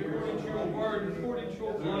free according to your word, according to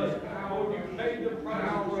your blood. Lord, you paid the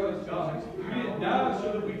price for us, God. You didn't die so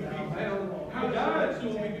that we could be found. You died so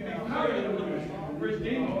that we could be free and loose,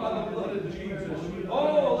 redeemed by the blood of Jesus.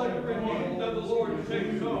 Oh, let the redeemed of the Lord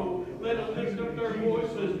say so. Let them lift up their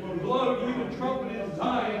voices. Blow you the trumpet in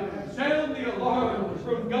Zion. Sound the alarm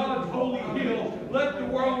from God's holy hill. Let the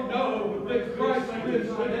world know that Christ lives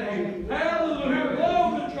today. Hallelujah. Blow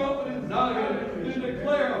the trumpet in Zion and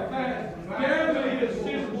declare a fast. Gather the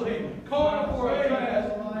assembly. Call for a fast.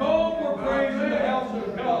 Call for praise in the house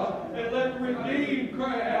of God. And let the redeemed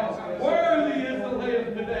cry out. Worthy is the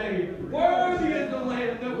Lamb today. Worthy is the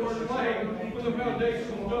Lamb that was slain for the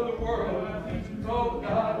foundations of the world. Oh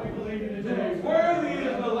God, we believe you today. Worthy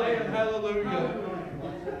is the Lamb. Hallelujah.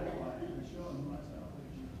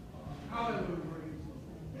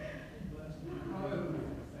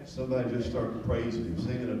 Somebody just start praising him,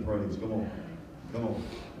 singing a praise. Come on. Come on.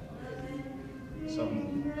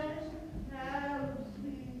 Something.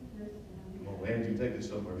 Come on, Angie, take it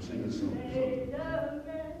somewhere. Sing a song.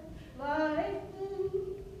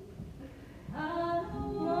 I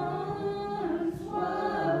once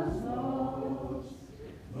was lost,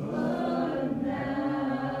 but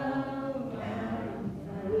now am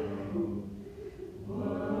found.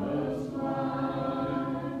 Was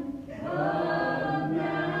blind, but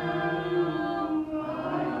now I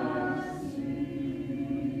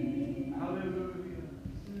see. Hallelujah.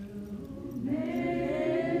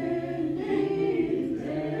 Many days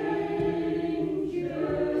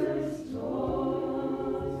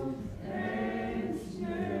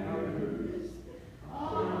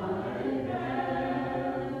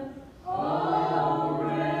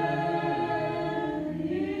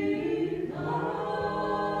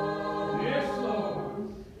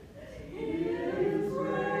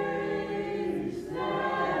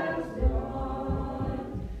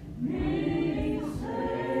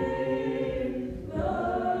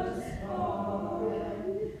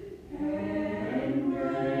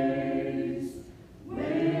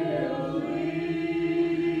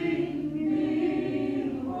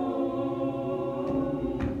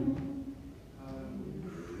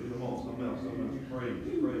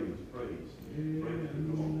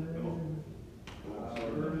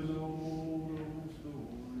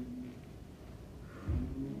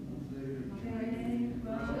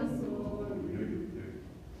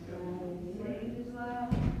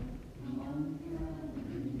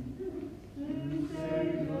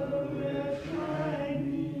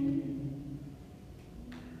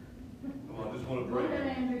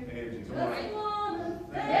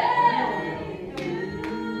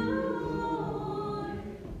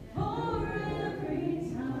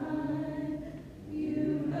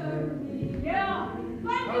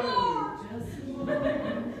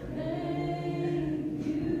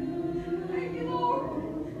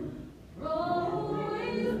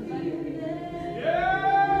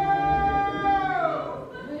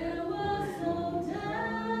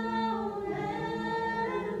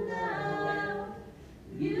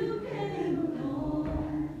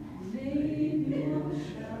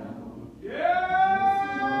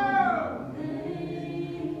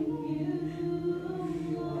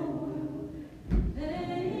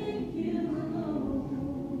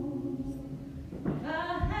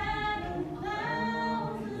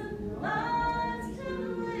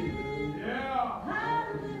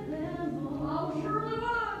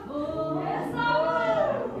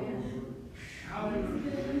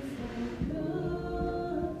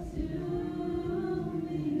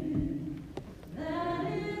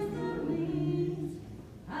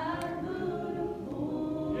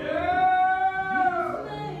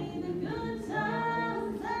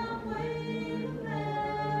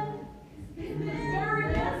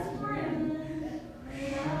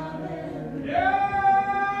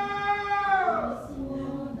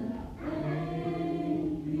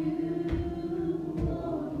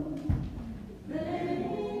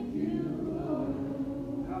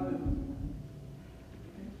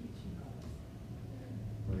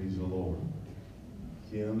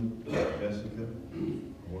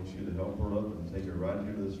help her up and take her right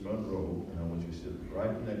here to this front row, and I want you to sit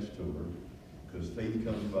right next to her, because faith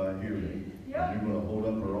comes by hearing. Yep. And you're going to hold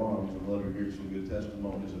up her arms and let her hear some good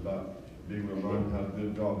testimonies about being reminded how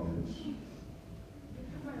good God is.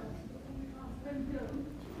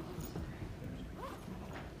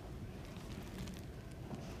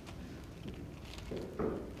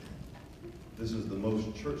 This is the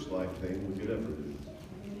most church-like thing we could ever do.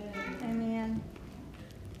 Amen.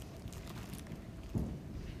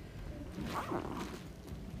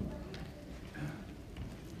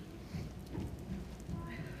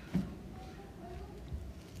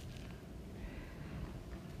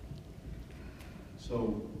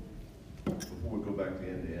 So, before we go back to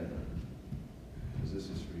Indiana, because this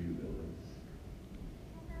is for you, Billy.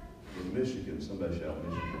 In Michigan, somebody shout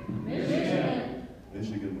Michigan. Michigan.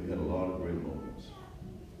 Michigan, we had a lot of great moments.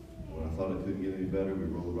 When I thought it couldn't get any better, we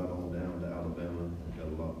rolled right on down to Alabama and got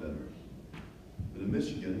a lot better. But in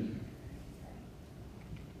Michigan,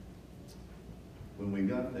 when we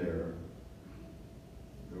got there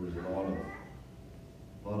was a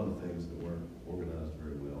lot of things that weren't organized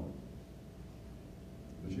very well.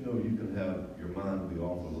 But you know, you can have your mind be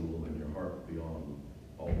off a little and your heart be on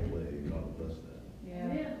all the way. God bless that.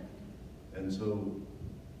 Yeah. And so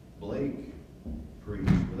Blake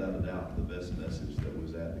preached, without a doubt, the best message that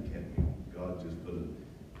was at the camp meeting. God just put a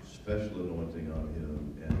special anointing on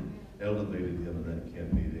him and elevated him in that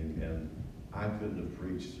camp meeting. And I couldn't have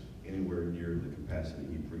preached anywhere near the capacity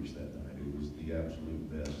he preached that night. It was the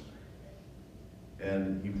absolute best.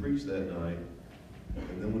 And he preached that night.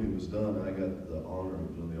 And then when he was done, I got the honor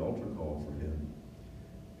of doing the altar call for him.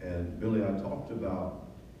 And Billy, I talked about,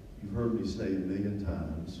 you've heard me say a million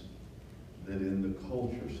times, that in the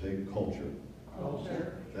culture, say culture.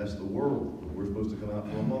 Culture. That's the world. We're supposed to come out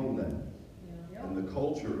from among that. Yeah. In the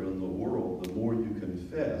culture, in the world, the more you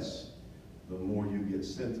confess, the more you get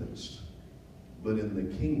sentenced. But in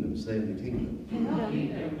the kingdom, say in the kingdom.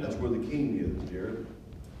 Kingdom. That's where the king is, Jared.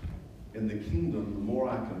 In the kingdom, the more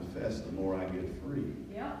I confess, the more I get free.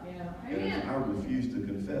 Yeah. Yeah. And if I refuse to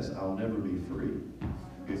confess, I'll never be free.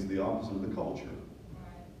 It's the opposite of the culture.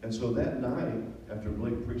 And so that night, after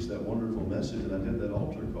Blake preached that wonderful message and I did that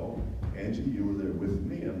altar call, Angie, you were there with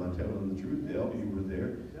me. Am I telling the truth? Dale, you were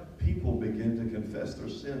there. People began to confess their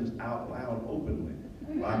sins out loud, openly.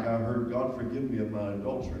 Like I heard, God forgive me of my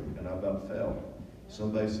adultery, and I about fell.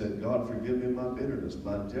 Somebody said, God forgive me of my bitterness,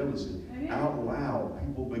 my jealousy. Out loud,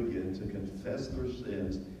 people began to confess their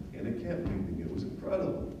sins in a camp meeting. It was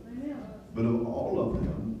incredible. But of all of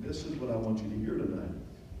them, this is what I want you to hear tonight.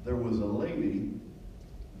 There was a lady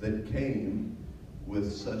that came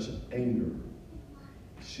with such anger.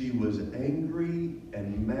 She was angry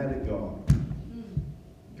and mad at God.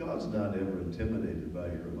 God's not ever intimidated by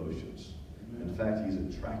your emotions. In fact, he's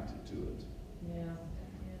attracted to it.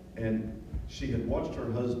 Yeah. And she had watched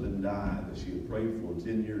her husband die that she had prayed for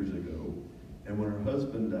 10 years ago. And when her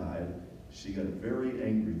husband died, she got very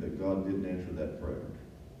angry that God didn't answer that prayer.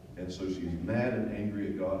 And so she's mad and angry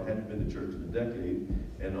at God, hadn't been to church in a decade,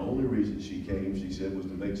 and the only reason she came, she said, was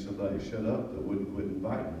to make somebody shut up that wouldn't quit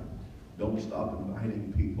inviting. Don't stop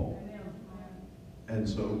inviting people. And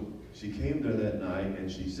so she came there that night,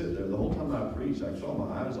 and she sat there. The whole time I preached, I saw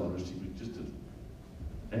my eyes on her. She was just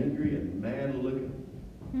angry and mad looking.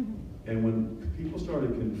 And when people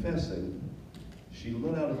started confessing, she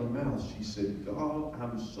let out of her mouth, she said, God,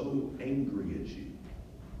 I'm so angry at you.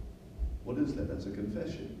 What is that? That's a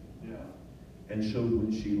confession. Yeah. And so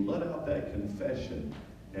when she let out that confession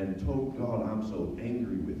and told God, I'm so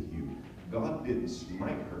angry with you, God didn't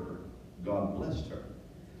smite her, God blessed her.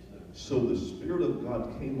 So the Spirit of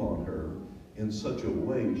God came on her in such a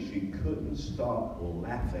way she couldn't stop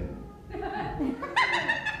laughing.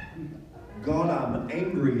 God, I'm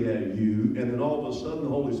angry at you. And then all of a sudden the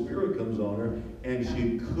Holy Spirit comes on her and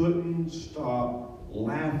she couldn't stop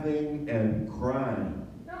laughing and crying.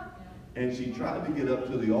 And she tried to get up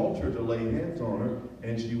to the altar to lay hands on her,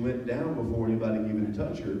 and she went down before anybody even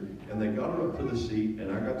touched her. And they got her up to the seat,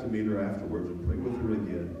 and I got to meet her afterwards and pray with her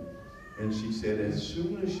again. And she said as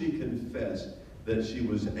soon as she confessed that she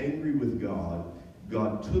was angry with God,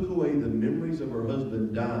 God took away the memories of her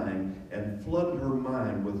husband dying and flooded her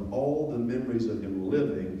mind with all the memories of him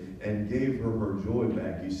living and gave her her joy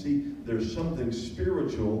back. You see, there's something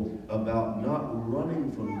spiritual about not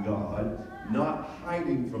running from God, not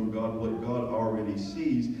hiding from God what God already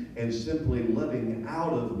sees, and simply letting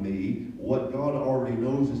out of me what God already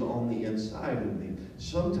knows is on the inside of me.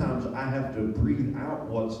 Sometimes I have to breathe out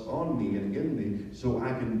what's on me and in me so I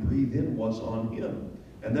can breathe in what's on him.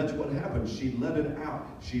 And that's what happened. She let it out.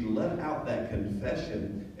 She let out that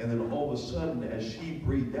confession, And then all of a sudden, as she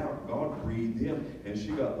breathed out, God breathed in. And she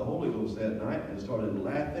got the Holy Ghost that night and started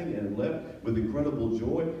laughing and left with incredible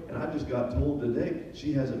joy. And I just got told today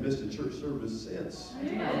she hasn't missed a church service since.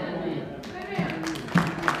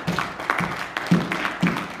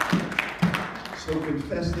 So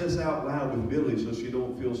confess this out loud with Billy so she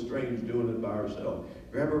don't feel strange doing it by herself.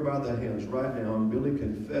 Grab her by the hands right now, and Billy,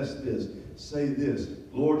 confess this. Say this: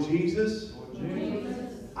 Lord Jesus,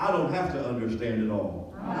 I don't have to understand it all.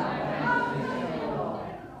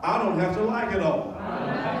 I don't have to like it all.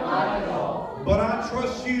 But I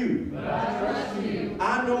trust you.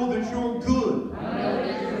 I know that you're good.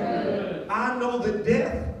 I know that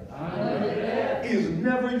death is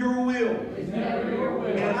never your will.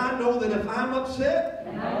 And I know that if I'm upset,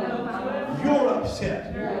 you're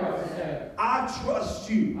upset. I trust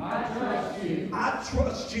you. I trust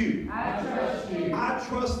you. I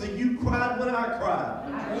trust that you cried when I cried.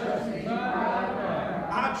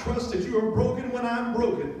 I trust that you are broken when I'm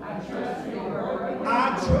broken. I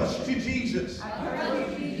trust you, Jesus.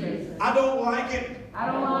 I don't like it.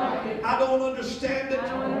 I don't understand it.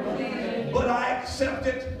 But I accept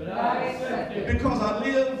it. Because I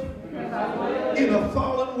live in a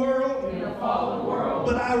fallen world.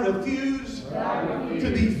 But I refuse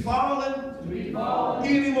to be fallen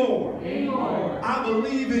anymore. I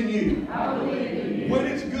believe in you when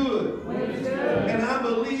it's good. And I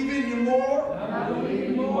believe in you more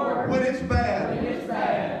when it's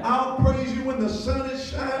bad. I'll praise you when the sun is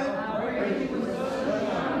shining.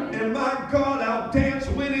 And my God, I'll dance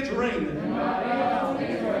when it's raining.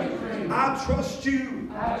 I trust you.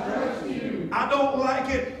 I don't like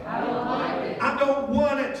it. I don't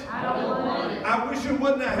want it. I wish it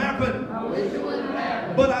wouldn't have happened.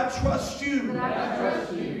 But I trust you.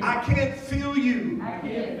 I can't feel you.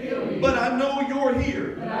 But I know you're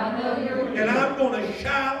here. And I'm going to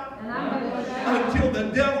shout until the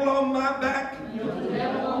devil on my back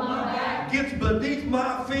gets beneath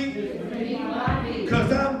my feet.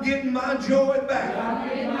 Because I'm getting my joy back.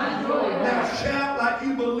 Now shout like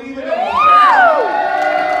you believe it all.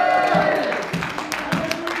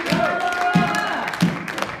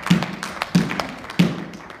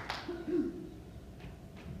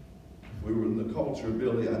 If we were in the culture,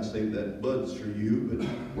 Billy, I'd say that bud's for you, but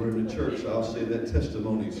we're in the church, so I'll say that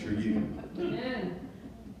testimony's for you.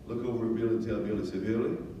 Look over at Billy and tell Billy, say,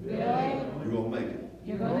 Billy, you're going to make it.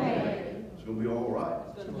 It's going to be all right.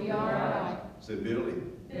 Say, Billy,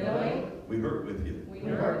 we hurt with you.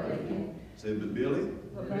 Say, but Billy,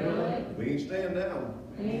 we ain't staying down.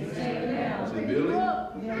 Say, Billy,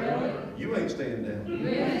 you ain't staying down.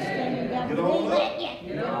 Get on up.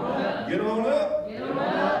 Get on up.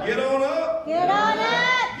 Get on up.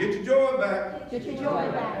 Get your joy back. Get your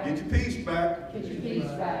peace back.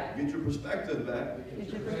 Get your perspective back.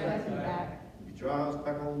 Get your eyes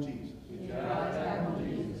back on Jesus.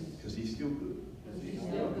 Because he's still good.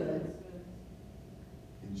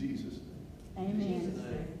 In Jesus' name.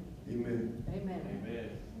 Amen. Amen.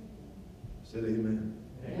 Said amen.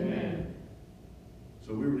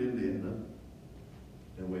 So we were in Indiana,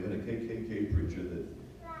 and we had a KKK preacher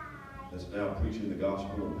that's now preaching the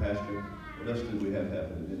gospel and pastor. What else did we have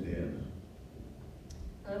happen in Indiana?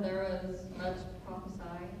 There was much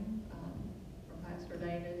prophesying from Pastor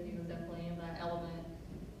David. He was definitely in that element,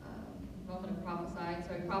 moment of prophesying.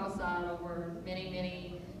 So he prophesied over many,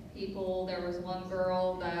 many people. There was one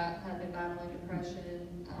girl that had been battling depression.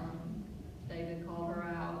 David called her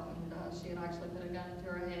out, and she had actually put a gun to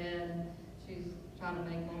her head, and she's trying to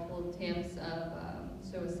make multiple attempts of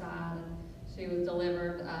suicide, and she was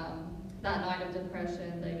delivered. That night of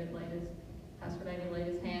depression, Pastor David laid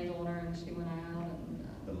his hands on her, and she went out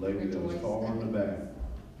and The lady that was far in the back,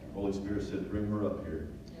 Holy Spirit said, bring her up here.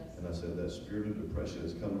 Yes. And I said, that spirit of depression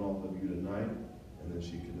is coming off of you tonight. And then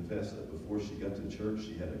she confessed that before she got to church,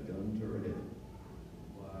 she had a gun to her head.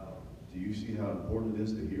 Wow. Do you see how important it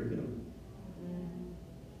is to hear him?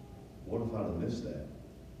 What if I'd have missed that?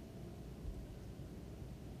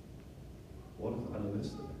 What if I'd have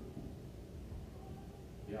missed that?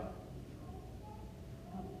 Yeah.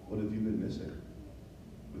 What have you been missing?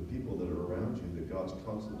 With people that are around you that God's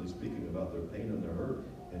constantly speaking about their pain and their hurt,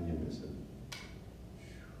 and you miss it.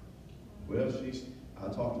 Well, I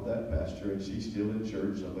talked to that pastor, and she's still in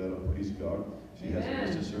church. I'm going to praise God. She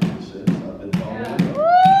hasn't missed a service since. I've been following her.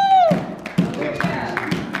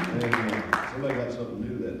 Somebody got something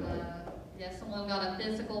new that night. Yes, someone got a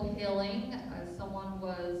physical healing. Someone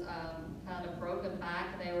was had a broken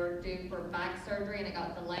back. They were due for back surgery, and it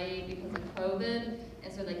got delayed because of COVID.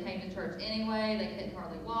 And so they came to church anyway. They couldn't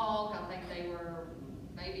hardly walk. I think they were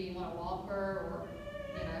maybe want a walker or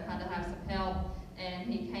had to have some help. And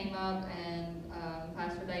he came up and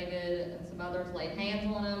Pastor David and some others laid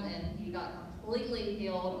hands on him, and he got completely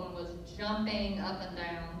healed and was jumping up and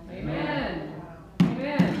down. Amen.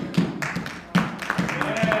 Amen.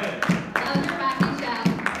 Love your backy shout.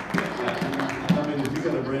 I mean, if you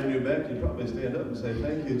got a brand new back, you'd probably stand up and say,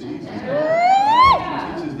 "Thank you, Jesus."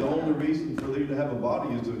 Which is the only reason for you to have a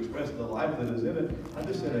body is to express the life that is in it. I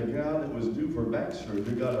just had a guy that was due for back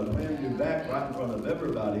surgery, got a brand new back right in front of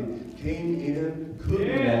everybody, came in,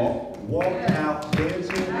 couldn't walk, walked out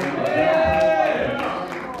dancing,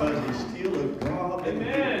 because he's still a God.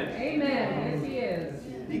 Amen. Amen. Yes, he is.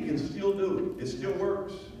 He can still do it. It still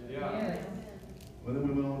works. Yes. Well, then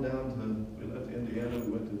we went on down to, we left Indiana,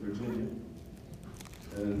 we went to Virginia,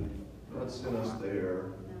 and God sent us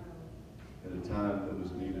there at a time that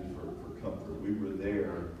was needed for comfort. We were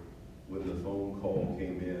there when the phone call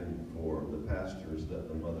came in for the pastors that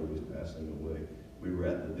the mother was passing away. We were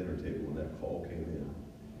at the dinner table when that call came in.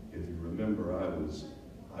 If you remember, I was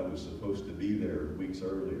supposed to be there weeks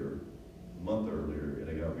earlier, a month earlier, and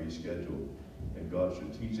it got rescheduled. And God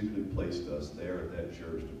strategically placed us there at that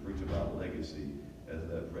church to preach about legacy as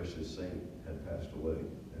that precious saint had passed away.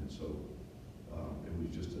 And so it was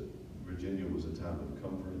just Virginia was a time of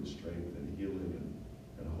comfort and strength and healing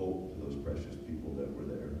and hope to those precious people that were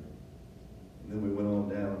there. And then we went on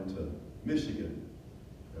down to Michigan.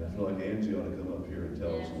 And I feel like Angie ought to come up here and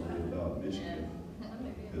tell us a little bit about Michigan.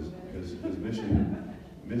 Because Michigan,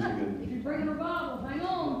 She's bringing her Bible, hang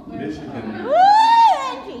on. Michigan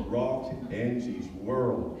rocked Angie's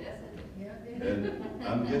world. And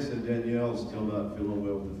I'm guessing Danielle's still not feeling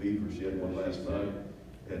well with the fever. She had one last night.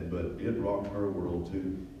 But it rocked her world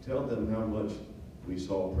too. Tell them how much we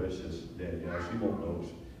saw precious Danielle. She won't know.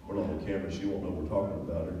 We're not on the camera. She won't know we're talking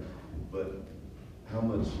about her. But how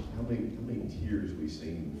many tears we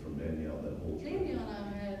seen from Danielle that whole trip. Danielle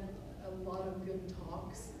and I had a lot of good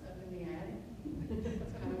talks up in the attic.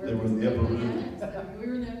 That's kind of where They were in the upper room. So we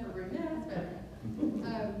were in the upper room. Yeah, that's better.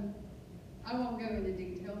 I won't go into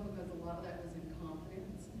detail because a lot of that was in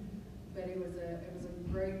confidence. But it was a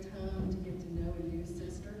great time to get to know a new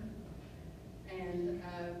sister. And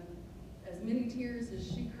as many tears as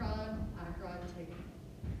she cried, I cried too.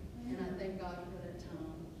 And I thank God for that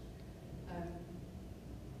time. I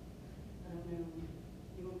don't know.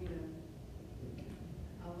 You want me to?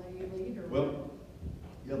 I'll let you lead or? Well,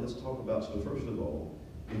 yeah, let's talk about, so first of all,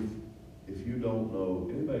 if you don't know,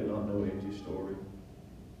 anybody not know Angie's story?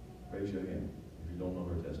 Raise your hand if you don't know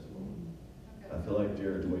her testimony. Okay. I feel like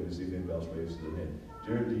Jared's waiting to see if anybody else raises their hand.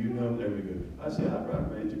 Jared, do you know? There we go. I said, I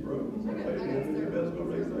raised you, bro. Anybody else go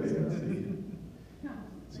raise their hand? I see you.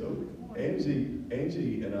 So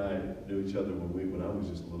Angie and I knew each other when I was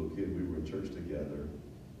just a little kid. We were in church together.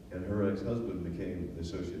 And her ex-husband became the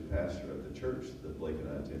associate pastor at the church that Blake and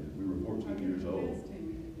I attended. We were 14 years old.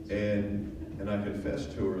 And I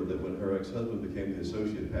confessed to her that when her ex-husband became the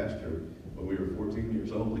associate pastor, when we were 14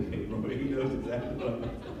 years old, he knows exactly what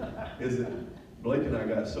is it. Blake and I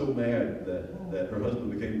got so mad that her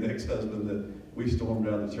husband became the ex-husband that we stormed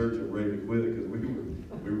out of the church and ready to quit because we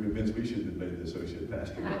were convinced we should have been the associate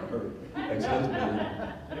pastor, not her ex-husband.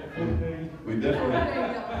 We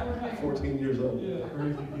definitely, 14 years old.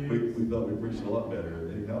 We thought we preached a lot better.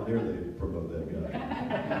 How dare they promote that guy?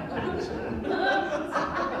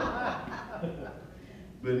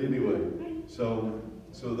 But anyway, so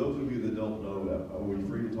those of you that don't know, are we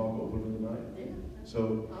free to talk openly tonight? Yeah.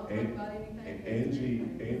 So I'll talk about anything.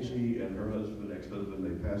 Angie and her husband, ex-husband,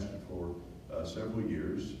 they pastored for several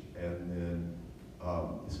years, and then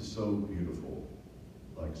this is so beautiful,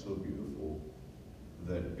 so beautiful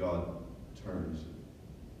that God turns.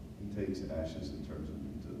 He takes ashes and turns them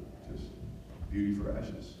into just beauty for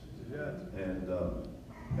ashes.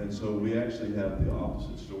 And so we actually have the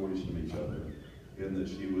opposite stories from each other, in that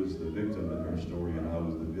she was the victim in her story and I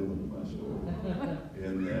was the villain in my story.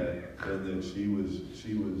 and that she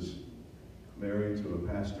was married to a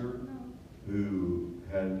pastor who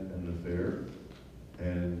had an affair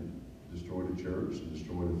and destroyed a church and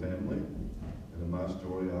destroyed a family. And in my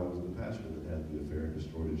story, I was the pastor that had the affair and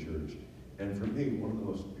destroyed a church. And for me, one of the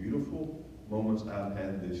most beautiful moments I've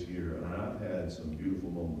had this year, and I've had some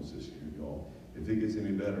beautiful moments this year, y'all. If it gets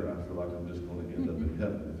any better, I feel like I'm just going to end up in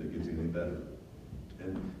heaven if it gets any better.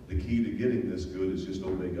 And the key to getting this good is just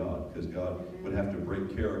obey God, because God would have to break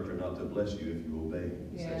character not to bless you if you obey.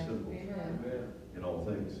 It's that simple. In all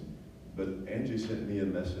things. But Angie sent me a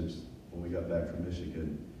message when we got back from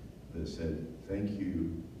Michigan that said, "Thank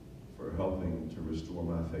you for helping to restore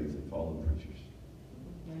my faith in fallen preachers."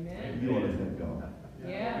 Amen. You ought to thank God.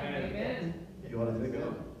 Yeah. Amen. You ought to thank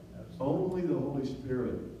God. Only the Holy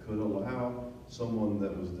Spirit could allow someone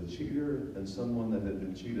that was the cheater and someone that had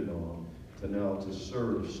been cheated on to now to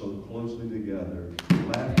serve so closely together,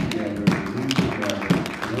 laugh together, read together,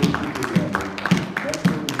 worship together. That's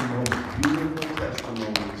one of the most beautiful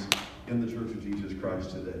testimonies in the Church of Jesus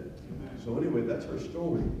Christ today. So anyway, that's her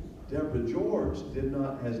story. Deborah George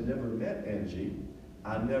has never met Angie.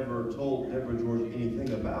 I never told Deborah George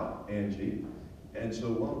anything about Angie. And so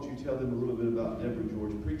why don't you tell them a little bit about Deborah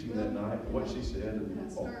George preaching that night, what she said. Can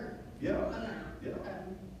I start? Yeah.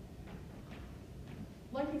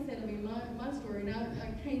 Like you said, I mean, my story, and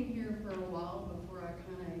I came here for a while before I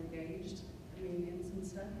kind of engaged, in some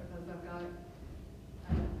stuff, because I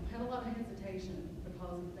had a lot of hesitation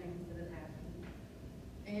because of things that had happened.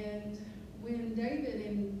 And when David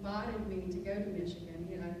invited me to go to Michigan,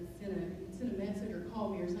 sent a message or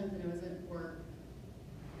called me or something, I was at work,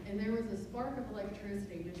 and there was a spark of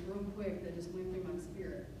electricity just real quick that just went through my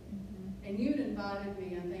spirit. And you had invited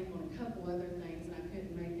me, I think, on a couple other things, and I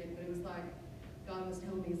couldn't make it, but it was like God was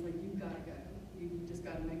telling me, he's like, you've got to go. You just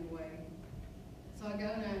got to make a way. So I go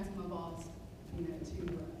and ask my boss, to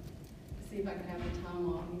see if I could have the time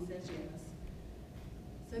off, and he says yes.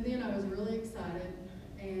 So then I was really excited,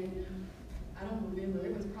 and I don't remember,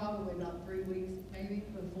 it was probably about 3 weeks, maybe,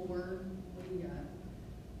 before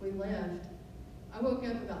we left. I woke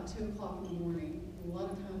up about 2 o'clock in the morning. A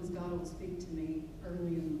lot of times God will speak to me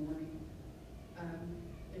early in the morning.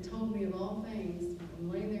 It told me of all things, I'm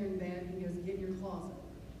laying there in bed, and he goes, get in your closet.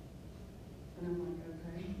 And I'm like,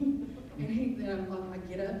 okay. And then I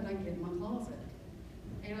get up and I get in my closet.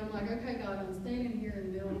 And I'm like, okay, God, I'm standing here in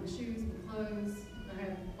the middle of the shoes, the clothes, I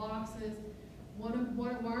have boxes. Why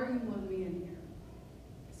are you wanting me in here?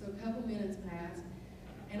 So a couple minutes pass,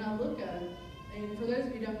 and I look up, and for those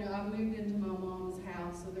of you who don't know, I've moved into my mom's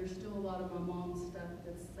house, so there's still a lot of my mom's stuff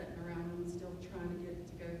that's sitting around and I'm still trying to get it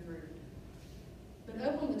to go through. But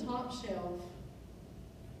up on the top shelf,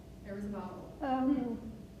 there was a Bible.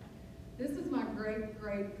 This is my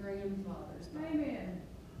great-great-grandfather's Bible. Amen.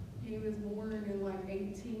 He was born in like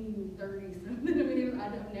 1830 something.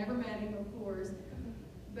 I've never met him, of course.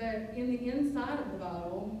 But in the inside of the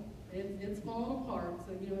Bible, it's fallen apart.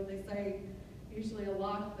 So, they say usually a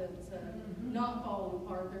lock that's not falling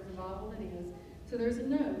apart, there's a Bible that is. So there's a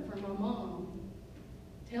note from my mom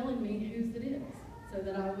telling me whose it is so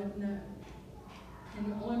that I would know.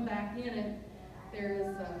 And on back in it, there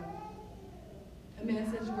is a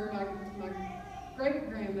message where my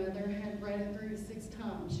great-grandmother had read it through 6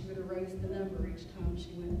 times. She would erase the number each time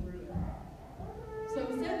she went through it. So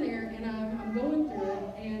I'm sitting there, and I'm going through it,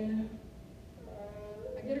 and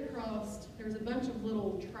I get across, there's a bunch of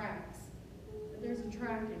little tracts. But there's a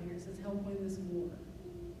tract in here that says, help win this war.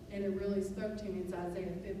 And it really spoke to me. It's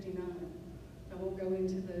Isaiah 59. I won't go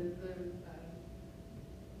into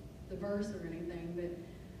the verse or anything, but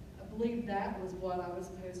I believe that was what I was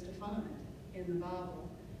supposed to find in the Bible.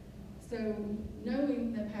 So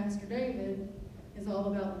knowing that Pastor David is all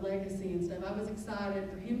about legacy and stuff, I was excited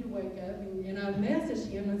for him to wake up, and I messaged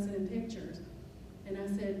him, I sent him pictures, and I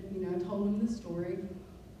said, I told him the story,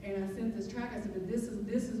 and I sent this track. I said, but this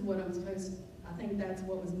is what I'm supposed to, I think that's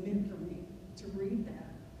what was meant for me, to read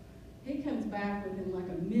that. He comes back within like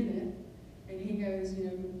a minute, and he goes,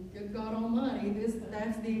 good God Almighty,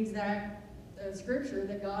 that's the exact scripture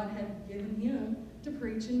that God had given him to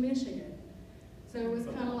preach in Michigan. So it was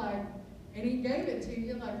kind of like, and he gave it to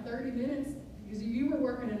you like 30 minutes, because you were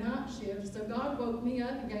working a night shift, so God woke me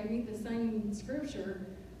up and gave me the same scripture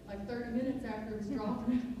like 30 minutes after it was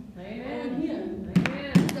dropping on him.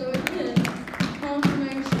 Amen. So again,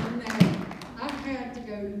 confirmation that I had to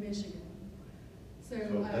go to Michigan. So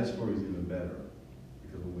that story's even better,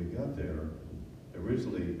 because when we got there,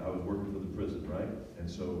 originally I was working for the prison, right? And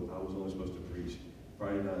so I was only supposed to preach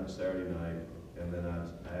Friday night, Saturday night, and then I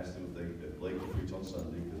asked them if Blake could preach on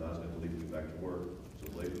Sunday, because I was going to leave and get back to work. So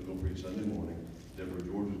Blake was going to preach Sunday morning. Deborah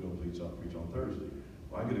George was going to preach on Thursday.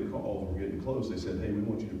 Well, I get a call, we're getting close. They said, hey, we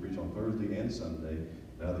want you to preach on Thursday and Sunday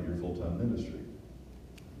now that you're full-time ministry.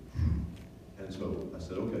 And so I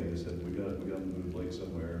said, okay. I said, we got to move Blake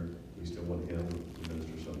somewhere. We still want him to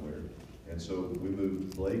minister somewhere. And so we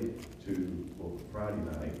moved Blake to Friday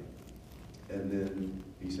night. And then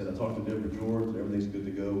he said, I talked to Deborah George, and everything's good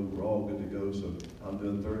to go. We're all good to go. So I'm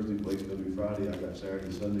doing Thursday, Blake's going to do Friday. I got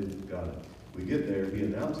Saturday, Sunday. Got it. We get there, he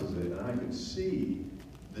announces it, and I can see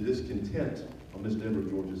the discontent on Miss Deborah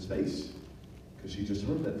George's face, because she just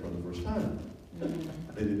heard that for the first time.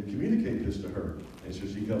 They didn't communicate this to her. And so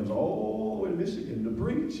she comes all the way to Michigan to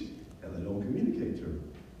preach, and they don't communicate to her.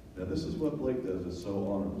 Now this is what Blake does that's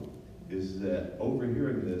so honorable, is that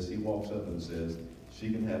overhearing this, he walks up and says,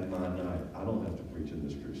 she can have my night. I don't have to preach in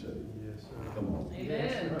this crusade. Yes, sir. Come on.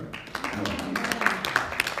 Amen. Come on.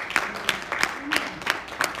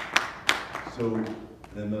 So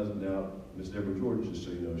then now, Miss Deborah George, just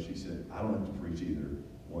so you know, she said, I don't have to preach either.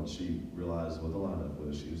 Once she realized what the lineup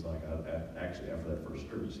was, she was like, actually after that first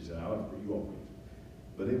service, she said, I don't have to preach, you all preach.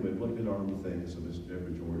 But anyway, Blake did our little thing, so Miss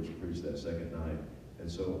Deborah George preached that second night.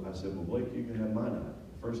 And so I said, well, Blake, you can have my night.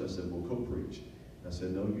 First I said, well, co-preach. I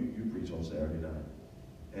said, no, you preach on Saturday night.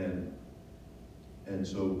 And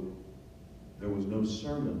so there was no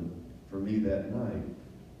sermon for me that night.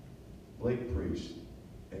 Blake preached,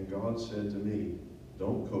 and God said to me,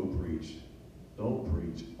 don't co-preach, don't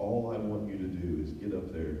preach. All I want you to do is get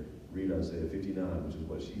up there, read Isaiah 59, which is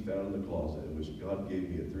what she found in the closet, and which God gave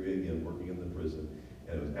me at 3 a.m. working in the prison.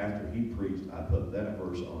 And it was after he preached, I put that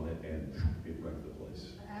verse on it, and it wrecked the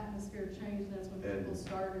place. The atmosphere changed, that's when people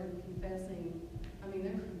started confessing. I mean,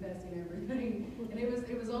 they were confessing everything. And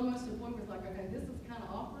it was almost to a point where it's like, okay, this is kind of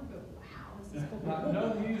awkward, but wow, this is cool.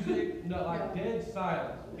 No music, no, like dead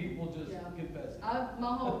silence. People just confessing.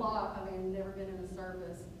 My whole life, I mean, never been in a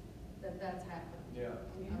service that's happened. Yeah.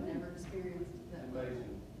 I mean, I've never experienced that.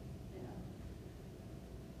 Amazing. Yeah.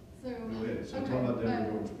 So. Go ahead. So okay, talk about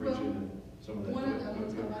Deborah but- George preaching and some of that. One of them, I'm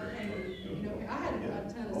talking about David. You know, I had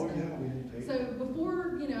a ton of Oh, stuff. yeah, we didn't take So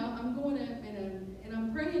before, I'm going up and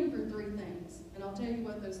I'm praying for 3 things. And I'll tell you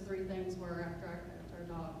what those 3 things were after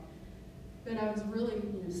I died. But I was really,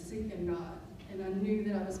 seeking God. And I knew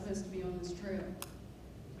that I was supposed to be on this trip.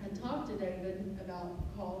 I talked to David about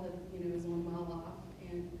the call that, is on my life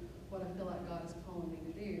and what I feel like God is calling me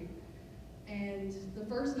to do. And the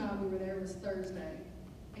first night we were there was Thursday.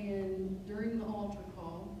 And during the altar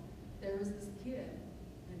call, there was this kid.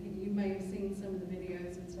 And you may have seen some of the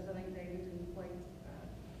videos and stuff. I think David and Blake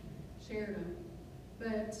shared them.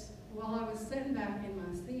 But while I was sitting back in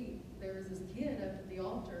my seat, there was this kid up at the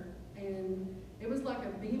altar. And it was like a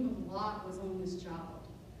beam of light was on this child.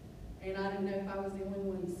 And I didn't know if I was the only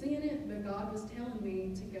one seeing it, but God was telling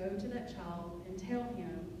me to go to that child and tell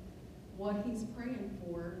him what he's praying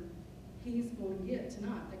for, he's going to get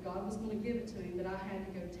tonight, that God was going to give it to him, that I had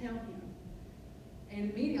to go tell him.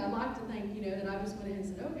 And immediately, I like to think, that I just went ahead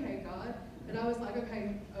and said, okay, God. But I was like,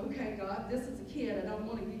 okay, God, this is a kid. I don't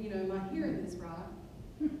want to get, am I hearing this right?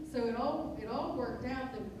 So it all worked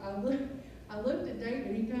out that I looked at David,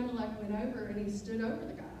 and he kind of like went over and he stood over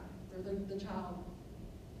the guy, or the child.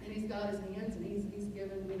 And he's got his hands and he's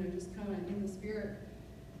given, just kind of in the spirit.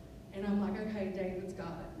 And I'm like, okay, David's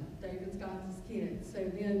got it. David's got this kid. So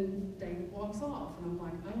then David walks off, and I'm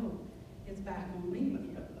like, oh, it's back on me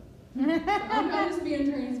again. So I'm just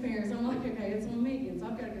being transparent. So I'm like, okay, it's on me again. So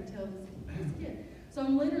I've got to go tell this kid. So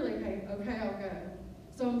I'm literally, okay, I'll go.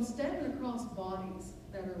 So I'm stepping across bodies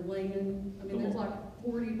that are laying. I mean, there's like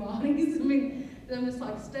 40 bodies. I mean, I'm just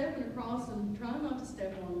like stepping across and trying not to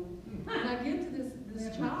step on them. And I get to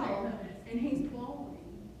this child, and he's bawling.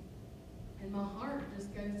 And my heart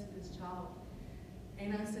just goes to this child.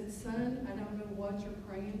 And I said, son, I don't know what you're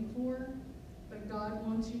praying for, but God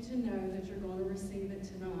wants you to know that you're going to receive it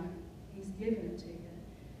tonight. He's given it to you.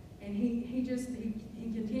 And he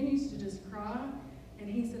continues to just cry. And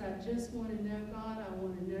he said, I just want to know, God, I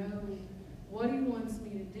want to know what he wants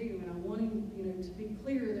me to do. And I want him, to be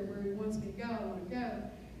clear that where he wants me to go, I want to go.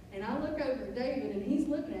 And I look over at David, and he's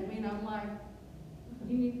looking at me, and I'm like,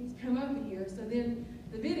 you need to come over here. So then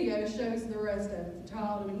the video shows the rest of it. The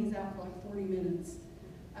child, I mean, he's out for like 40 minutes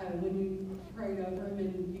when you prayed over him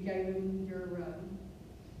and you gave him your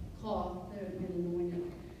cloth that had been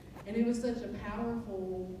anointed. And it was such a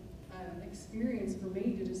powerful experience for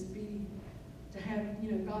me to just to have,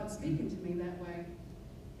 God speaking to me that way.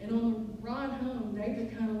 And on the ride home,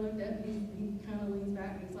 David kind of looked at me, he kind of leans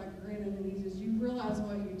back, and he's like grinning, and he says, you realize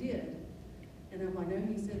what you did? And I'm like, no.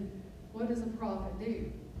 He said, what does a prophet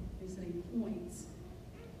do? He said, he points.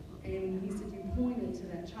 And he said, you pointed to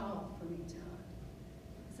that child for me tonight.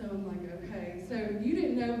 So I'm like, okay. So you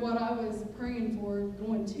didn't know what I was praying for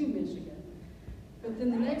going to Michigan. But then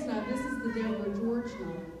the next night, this is the Deborah George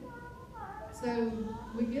night. So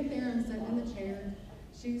we get there, I'm sitting in the chair.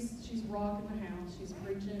 She's rocking the house. She's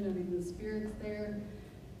preaching. I mean, the Spirit's there.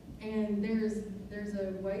 And there's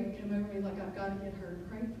a weight come over me like I've got to get her to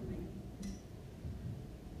pray for me.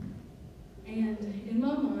 And in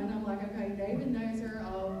my mind, I'm like, okay, David knows her.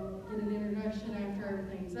 I'll get an introduction after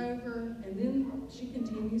everything's over. And then she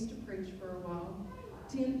continues to preach for a while.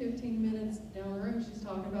 10, 15 minutes down the road, she's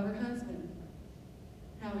talking about her husband.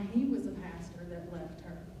 How he was a pastor that left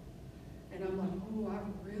her. And I'm like, oh, I've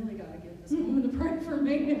really got to get this woman to pray for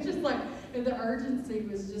me. It's just like, the urgency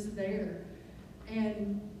was just there.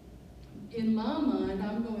 And in my mind,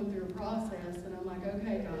 I'm going through a process, and I'm like,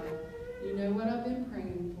 okay, God, you know what I've been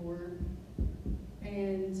praying for.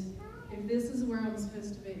 And if this is where I'm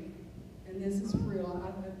supposed to be, and this is real,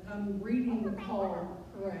 I'm reading the call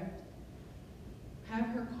correct. Have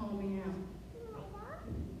her call me out.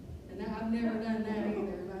 And I've never done that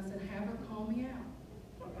either. And I said, have her call me out.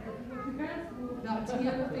 About 10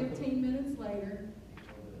 or 15 minutes later,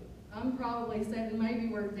 I'm probably sitting maybe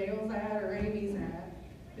where Dale's at or Amy's at,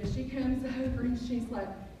 but she comes over and she's like,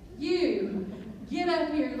 you, get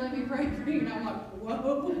up here and let me pray for you. And I'm like,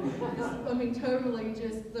 whoa. Totally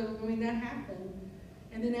just, that happened.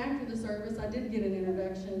 And then after the service, I did get an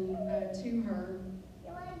introduction to her.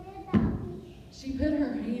 She put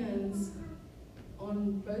her hands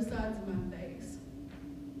on both sides of my face.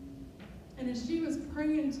 And as she was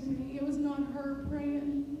praying to me, it was not her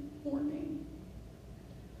praying for me.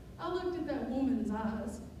 I looked at that woman's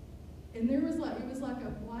eyes, and it was like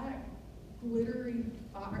a black, glittery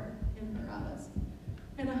fire in her eyes.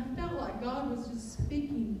 And I felt like God was just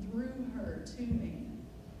speaking through her to me.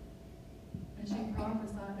 And she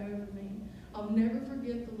prophesied over me. I'll never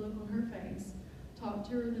forget the look on her face. Talked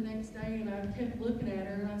to her the next day, and I kept looking at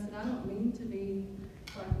her, and I said, I don't mean to be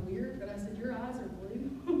like weird, but I said, your eyes are blue.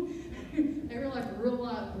 They were like real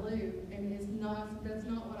light blue, and that's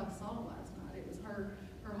not what I saw last night. It was her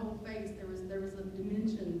whole face. There was a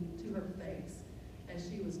dimension to her face as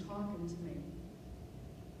she was talking to me.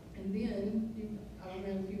 And then, I don't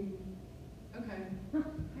know if you, okay.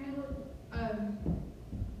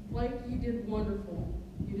 Blake, you did wonderful.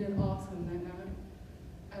 You did awesome that night.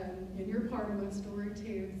 And you're part of my story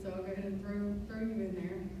too, so I'll go ahead and throw you in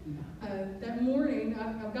there. That morning,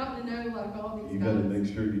 I've gotten to know like all these guys. You got to make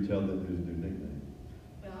sure you tell them who's their nickname.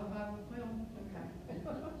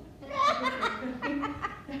 Okay.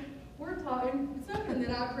 We're talking, something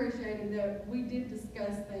that I appreciated, that we did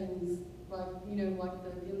discuss things like, in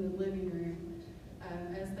the living room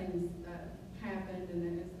as things happened and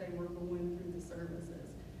then as they were going through the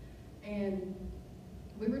services. And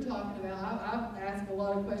we were talking about, I've asked a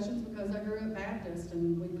lot of questions because I grew up Baptist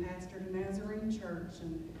and we pastored a Nazarene church,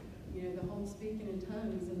 and the whole speaking in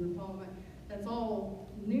tongues and the fall, that's all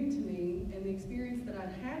new to me. And the experience that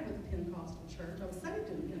I'd had with the Pentecostal church, I was saved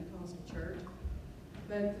in the Pentecostal church,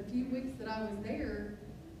 but the few weeks that I was there,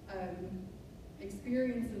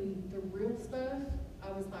 experiencing the real stuff,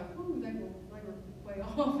 I was like, ooh, they were way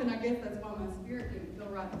off, and I guess that's why my spirit didn't feel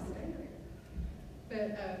right to stay there.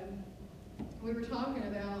 But we were talking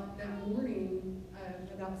about that morning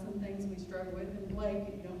about some things we struggle with, and Blake,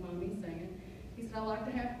 if you don't mind me saying, he said, I like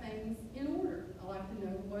to have things in order. I like to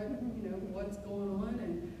know what's going on,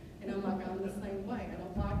 and I'm like, I'm the same way. I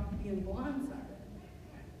don't like being blindsided.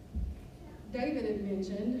 David had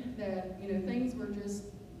mentioned that things were just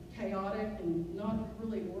chaotic and not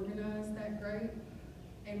really organized that great.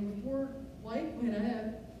 And before Blake went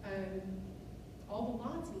up, all the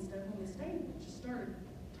lights and stuff on the stage just started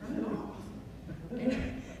turning off.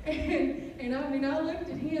 And I looked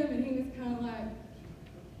at him, and he was kind of like,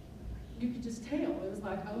 you could just tell. It was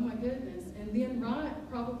like, oh my goodness. And then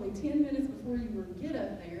probably 10 minutes before you were get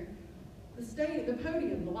up there, the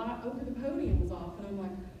podium, the light over the podium was off, and I'm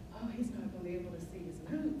like, oh, he's not going to be able to see his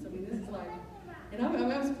notes. This is like, and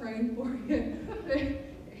I was praying for him.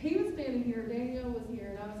 He was standing here, Danielle was here,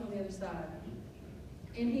 and I was on the other side.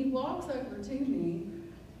 And he walks over to me,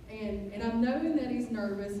 and I'm knowing that he's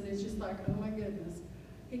nervous, and it's just like, oh my goodness.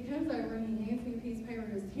 He comes over and he hands me a piece of paper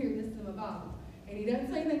and goes, here, this is in my Bible. And he doesn't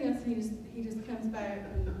say anything else, he just comes back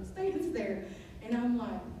and stands there. And I'm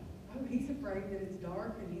like, oh, he's afraid that it's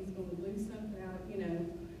dark and he's going to lose something out of,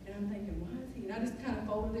 And I'm thinking, why is he? And I just kind of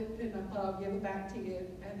folded it, and I thought I'll give it back to you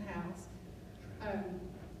at the house.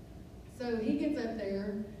 So he gets up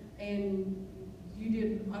there, and you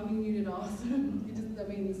did awesome.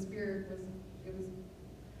 The spirit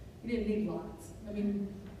you didn't need lots.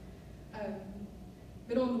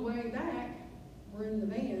 But on the way back, we're in the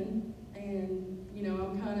van, and,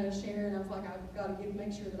 I'm kind of sharing. I was like, I've got to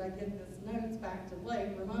make sure that I get this notes back to Blake,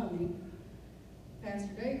 remind me.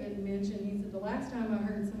 Pastor David mentioned, he said, the last time I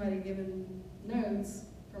heard somebody giving notes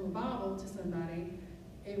from a Bible to somebody,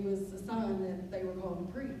 it was a sign that they were called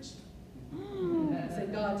to preach. He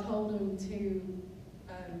said God told him to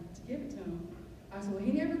give it to him. I said, well,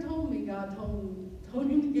 he never told me God told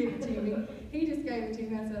him to give it to me. He just gave it to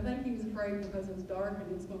me. I said, I think he was afraid because it was dark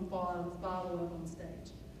and it was going to fall out of his Bible up on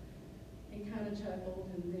stage. He kind of chuckled,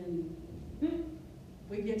 and then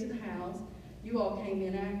we get to the house. You all came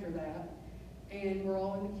in after that, and we're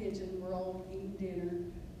all in the kitchen. We're all eating dinner,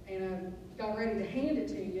 and I got ready to hand it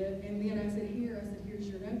to you, and then I said, here's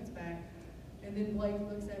your notes back. And then Blake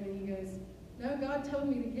looks at me and he goes, no, God told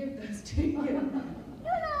me to give those to you.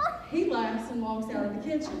 He laughs and walks out of the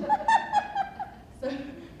kitchen. So,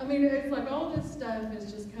 it's like all this stuff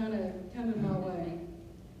is just kind of coming my way.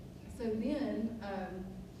 So then,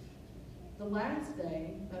 the last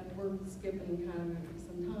day, we're skipping kind of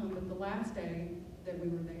some time, but the last day that we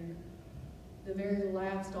were there, the very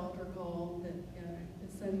last altar call that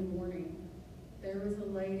Sunday morning, there was a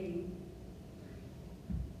lady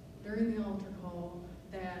during the altar call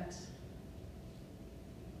that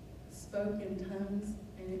spoke in tongues,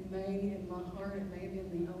 and it may, in my heart, it may have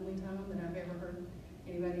been the only time that I've ever heard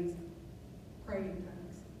anybody pray in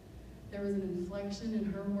tongues. There was an inflection in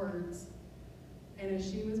her words, and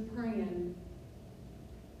as she was praying,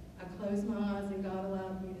 I closed my eyes and God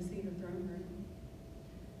allowed me to see the throne room.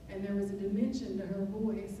 And there was a dimension to her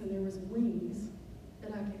voice, and there was wings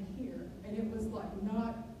that I could hear. And it was like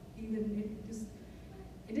not even,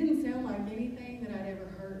 it didn't sound like anything that I'd ever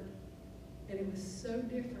heard. And it was so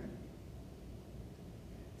different.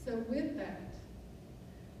 So with that,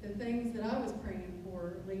 the things that I was praying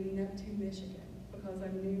for leading up to Michigan, because I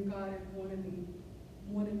knew God had wanted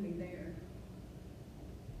me there,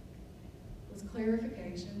 was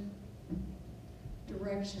clarification,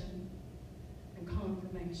 direction, and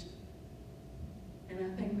confirmation. And I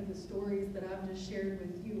think with the stories that I've just shared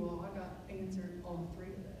with you all, I got answered all three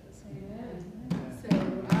of those. Amen. So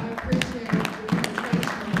I appreciate the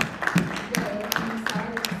invitation to go. I'm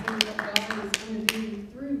excited to see what God is going to do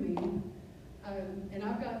through me. And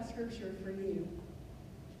I've got scripture for you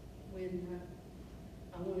when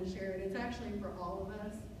I want to share it. It's actually for all of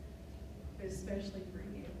us, but especially for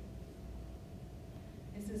you.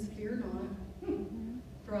 It says, "Fear not,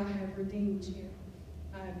 for I have redeemed you.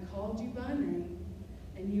 I have called you by name,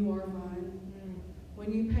 and you are mine.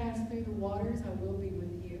 When you pass through the waters, I will be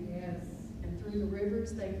with you. Yes. And through the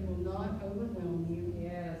rivers, they will not overwhelm you.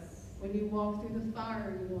 Yes. When you walk through the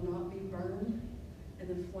fire, you will not be burned, and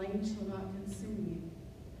the flame shall not consume you.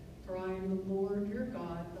 For I am the Lord your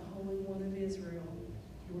God, the Holy One of Israel,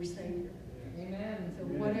 your Savior." Amen. So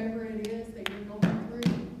whatever it is that you're going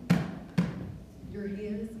through, you're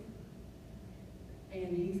His,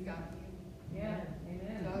 and He's got you. Yeah.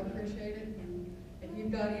 Amen. So I appreciate it. And if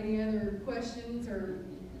you've got any other questions, or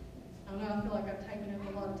I don't know, I feel like I've taken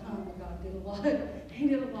up a lot of time, but God did a lot. He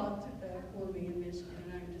did a lot for me in Michigan,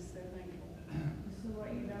 and I'm just so thankful. So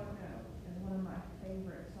what you don't know is one of my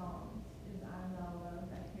favorite songs is "I Know Love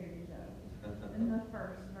That Carries Over." And the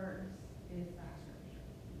first verse is that scripture.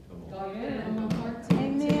 God put it on my heart to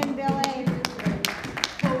Amen, Billy.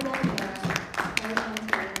 hold on to that. Hold on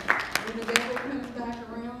to it. When the devil comes back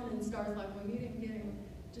around and starts like, "Well, you didn't get him,"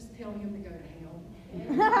 just tell him to go to hell.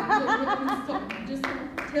 Just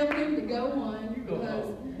tell him to go on,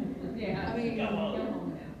 because Yeah. I mean, Go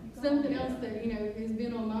home now. something else that has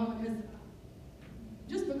been on my mind, because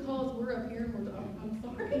just because we're up here and I'm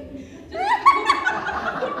sorry. I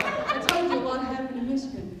told you a lot happened in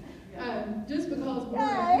Michigan. Just because we're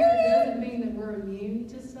up here doesn't mean that we're immune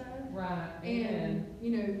to stuff. Right. And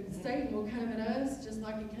Satan will come at us just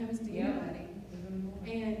like he comes to anybody.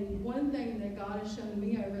 And one thing that God has shown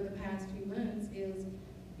me over the past few months is,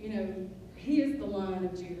 He is the Lion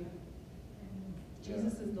of Judah.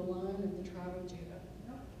 Jesus is the Lion of the tribe of Judah.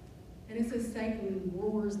 And it says Satan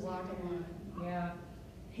roars like a lion. Yeah.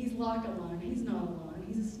 He's like a lion. He's not a lion.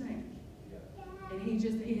 He's a snake. And he's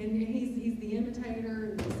the imitator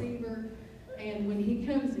and deceiver. And when he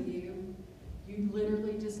comes to you, you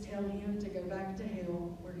literally just tell him to go back to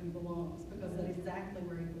hell where he belongs, because that's exactly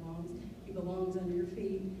where he belongs. He belongs under your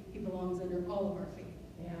feet. He belongs under all of our feet.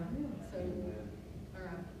 Yeah. So, all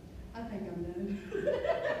right. I think I'm done.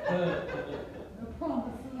 No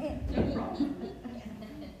promise. No problem.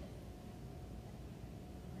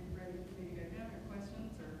 Are you ready for me to go down? Your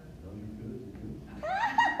questions or? No, you're good.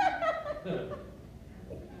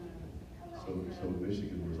 So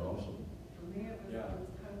Michigan was awesome. For me, it was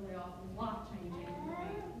totally awesome, life-changing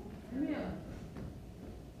for me. Yeah.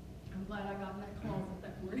 I'm glad I got in that closet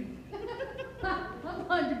that morning. I'm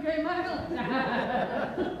glad you came out.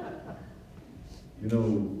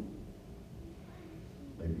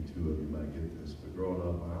 Maybe two of you might get this, but growing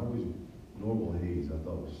up, Normal Hayes, I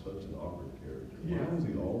thought was such an awkward character. Yeah. Why was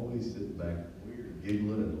he always sitting back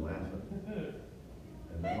giggling and laughing?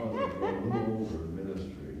 And now as I grow a little older in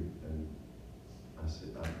ministry, and now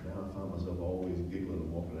I find myself always giggling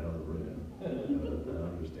and walking out of the room. I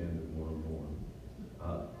understand it more and more.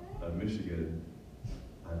 Michigan,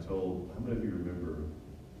 I told, how many of you remember,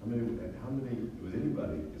 is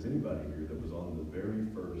anybody here that was on the very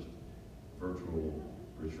first virtual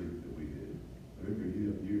retreat that we did? Remember,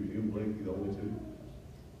 you and Blake, the only two?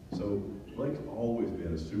 So Blake's always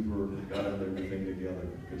been a super, got everything together,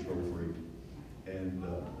 control freak. And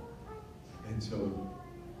so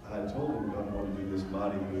I told him I wanted to do this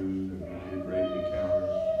mighty move, and we did great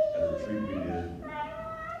encounters at a retreat we did.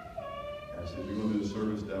 I said, you're going to do a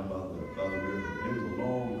service down by the river. And it was a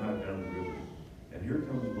long hike down the river. And here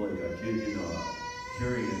comes Blake, I kid you not,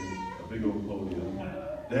 carrying a big old podium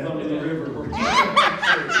down to the river where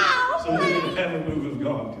so they didn't have a move of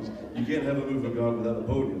God, because you can't have a move of God without a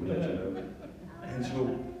podium, don't you know? And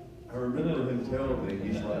so I remember him telling me,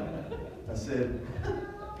 he's like, he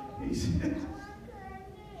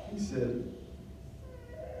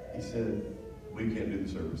said, we can't do the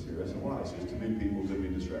service here. I said, why? He says, too many people, too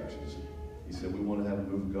many distractions. He said, we want to have a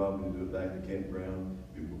move of God, we can do it back at the campground,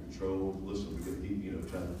 people control, listen, we get heat,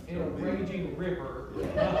 trying to... In a raging river,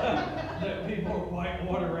 Yeah. that people are white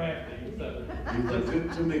water rafting, so. He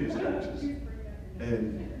said, too many distractions.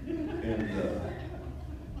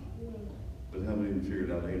 But how many of you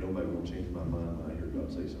figured out, ain't nobody gonna change my mind when I hear God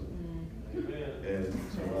say something? And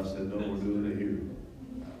so I said, no, we're doing it here.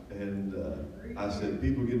 And I said,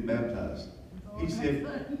 people getting baptized. He said,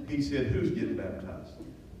 who's getting baptized?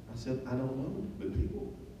 I said, I don't know, but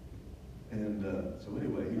people. And so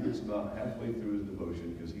anyway, he gets about halfway through his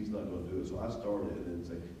devotion because he's not going to do it. So I started and then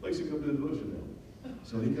say, Lacey, come do the devotion now.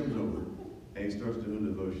 So he comes over and he starts doing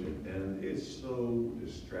devotion. And it's so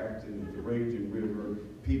distracting with the raging river.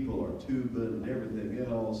 People are tubing and everything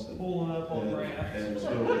else. And, pulling up on rafts. And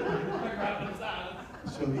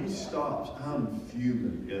so he stops. I'm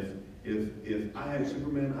fuming. If I had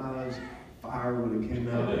Superman eyes, fire would have came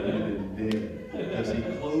out and would have been dead. Because he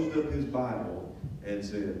closed up his Bible and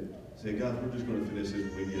said, guys, we're just going to finish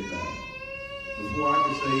this when we get back. Before I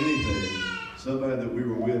could say anything, somebody that we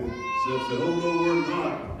were with said, oh, no, we're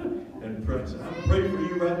not. And said, I'm praying for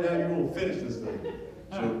you right now, you're going to finish this thing.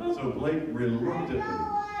 So Blake reluctantly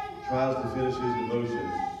tries to finish his devotion.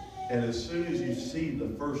 And as soon as you see the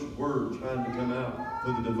first word trying to come out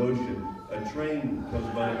for the devotion, a train comes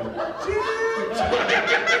by and goes,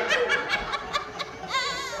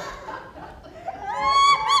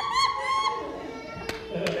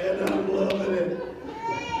 and I'm loving it.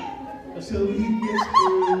 So he gets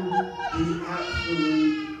through the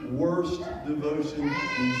absolute worst devotion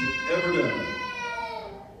he's ever done.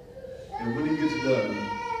 And when he gets done,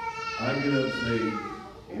 I get up and say,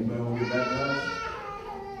 anybody want to get baptized?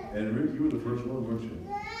 And Rick, you were the first one, weren't you?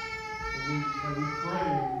 We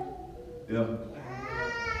prayed. Yeah.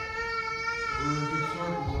 We're in a big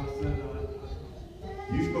circle. I said,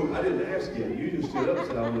 You spoke, I didn't ask yet. You just stood up and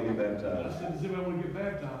said, I want to get I baptized. said, does anybody want to get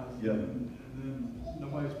baptized? Yeah. And then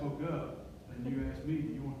nobody spoke up. And you asked me,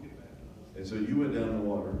 do you want to get baptized? And so you went down in the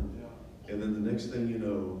water. Yeah. And then the next thing you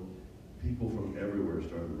know, people from everywhere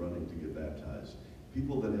started running to get baptized.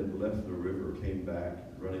 People that had left the river came back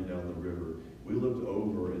running down the river. We looked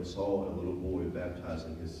over and saw a little boy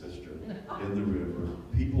baptizing his sister in the river.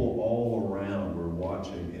 People all around were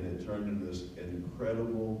watching, and it turned into this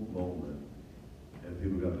incredible moment, and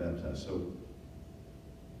people got baptized. So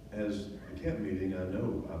as the camp meeting, I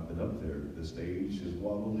know I've been up there. The stage is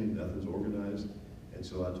wobbly, nothing's organized. And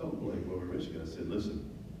so I told Blake, well, we're Michigan, I said, listen,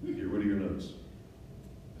 get rid of your notes.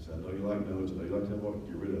 I said, I know you like notes, I know you like to have one,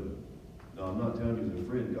 get rid of it. No, I'm not telling you as a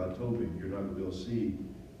friend. God told me you're not going to be able to see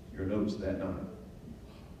your notes that night.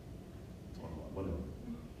 Whatever.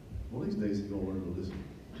 One of these days he's going to learn to listen.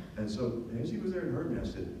 And so as he was there and heard me, I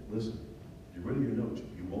said, listen, get rid of your notes.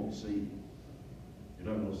 You won't see. You're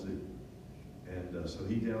not going to see. And so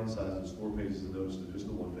he downsizes 4 pages of notes to just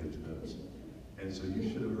the 1 page of notes. And so you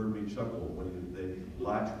should have heard me chuckle when the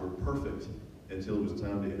lights were perfect until it was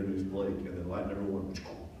time to introduce Blake. And then light number 1.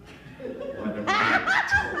 Light number 2.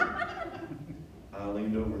 I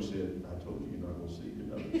leaned over and said, I told you you're not going to see your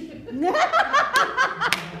notes.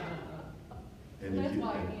 And That's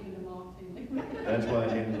why I handed them off to me. That's why I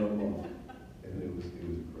handed them off. And it was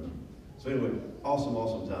incredible. So anyway,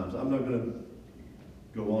 awesome times. I'm not going to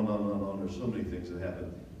go on. There's so many things that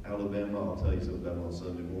happened. Alabama, I'll tell you something about on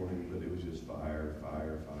Sunday morning, but it was just fire.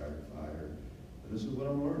 But this is what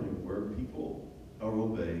I'm learning. Where people are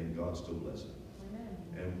obeying, God still blesses.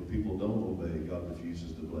 And when people don't obey, God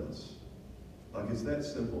refuses to bless. Like, it's that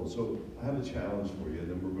simple. So I have a challenge for you, and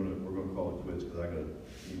then we're gonna call it quits because I gotta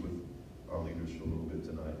meet with our leaders for a little bit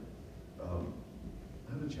tonight. I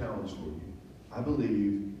have a challenge for you. I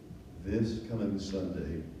believe this coming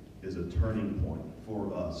Sunday is a turning point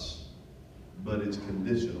for us, but it's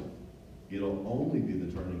conditional. It'll only be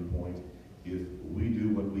the turning point if we do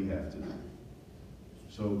what we have to do.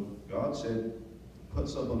 So God said, put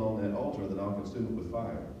something on that altar that I'll consume it with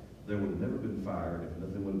fire. There would have never been fire if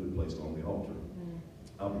nothing would have been placed on the altar.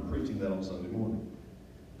 I'll be preaching that on Sunday morning.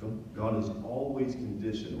 God is always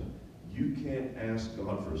conditional. You can't ask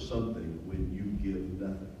God for something when you give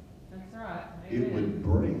nothing. That's right. It would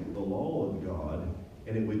break the law of God,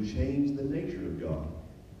 and it would change the nature of God.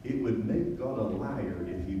 It would make God a liar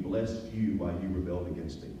if he blessed you while you rebelled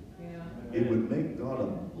against him. Yeah. It would make God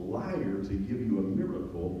a liar to give you a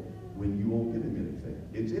miracle when you won't give him anything.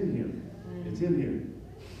 It's in him. It's in here.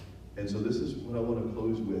 And so this is what I want to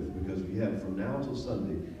close with, because we have from now until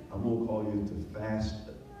Sunday, I'm going to call you to fast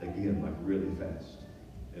again, like really fast,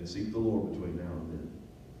 and seek the Lord between now and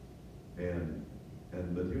then.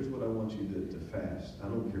 But here's what I want you to fast. I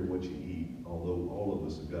don't care what you eat, although all of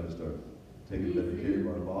us have got to start taking better care of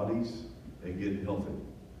our bodies and getting healthy.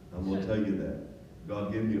 I'm going to tell you that.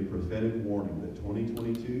 God gave me a prophetic warning that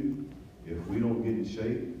 2022, if we don't get in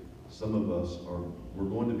shape, some of us we're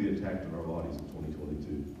going to be attacked in our bodies in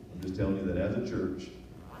 2022. I'm just telling you that as a church,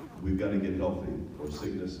 we've got to get healthy, or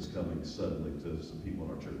sickness is coming suddenly to some people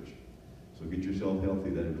in our church. So get yourself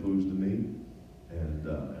healthy. That includes to me, and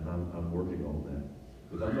I'm working on that.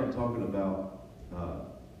 But I'm not talking about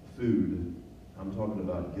food. I'm talking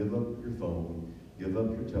about give up your phone, give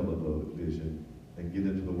up your television, and get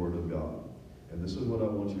into the Word of God. And this is what I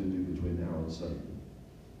want you to do between now and Sunday.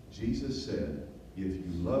 Jesus said, if you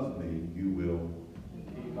love me, you will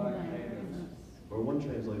Keep my commandments. Or one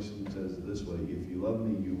translation says it this way, if you love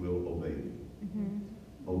me, you will obey me.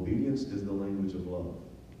 Obedience is the language of love.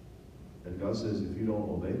 And God says, if you don't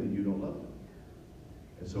obey me, you don't love me.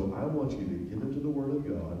 And so I want you to get into the Word of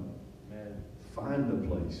God, find a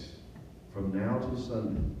place from now till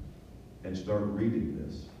Sunday, and start reading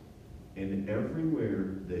this. And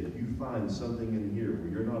everywhere that you find something in here where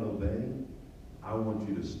you're not obeying, I want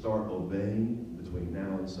you to start obeying between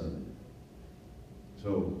now and Sunday.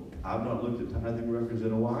 So I've not looked at tithing records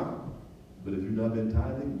in a while, but if you've not been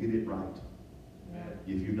tithing, get it right. Yeah.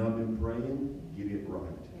 If you've not been praying, get it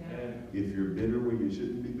right. Yeah. If you're bitter where you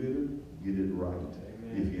shouldn't be bitter, get it right.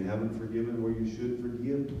 Amen. If you haven't forgiven where you should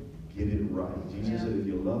forgive, get it right. Jesus Yeah. said, if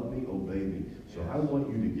you love me, obey me. So I want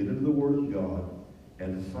you to get into the Word of God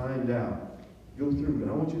and find out. Go through, and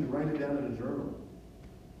I want you to write it down in a journal.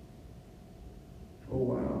 Oh,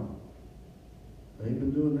 wow. I ain't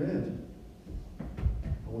been doing that.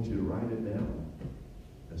 I want you to write it down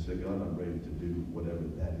and say, God, I'm ready to do whatever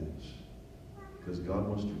that is. Because God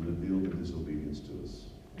wants to reveal the disobedience to us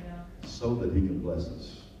Yeah. so that he can bless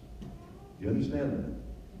us. You understand that?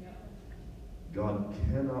 Yeah. God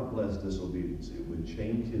cannot bless disobedience. It would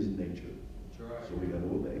change his nature. That's right. So we got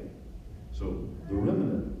to obey. So the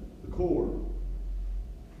remnant, the core,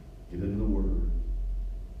 get into the Word.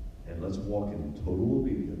 And let's walk in total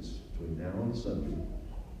obedience between now and Sunday.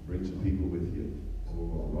 Bring some people with you. And we're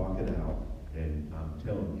going to rock it out. And I'm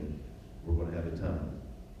telling you, we're going to have a time.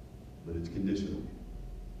 But it's conditional.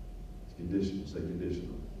 It's conditional. Say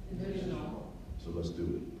conditional. Conditional. So let's do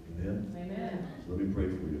it. Amen? Amen. So let me pray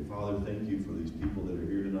for you. Father, thank you for these people that are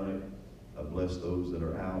here tonight. I bless those that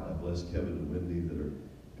are out. I bless Kevin and Wendy that are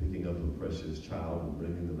picking up a precious child and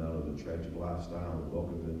bringing them out of a tragic lifestyle and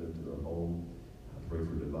welcoming them into their home. I pray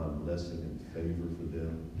for divine blessing and favor for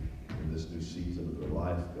them in this new season of their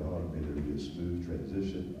life. God, may there be a smooth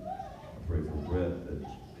transition. I pray for Brett that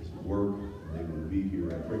is at work and able to be here.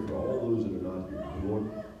 I pray for all those that are not here. Lord,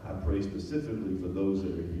 I pray specifically for those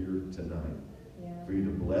that are here tonight. Yeah. For you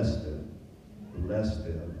to bless them, bless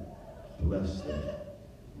them, bless them.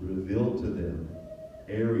 Reveal to them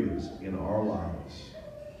areas in our lives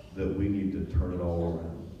that we need to turn it all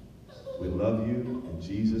around. We love you in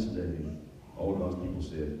Jesus' name. All God's people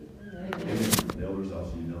said. Amen. The elders, I'll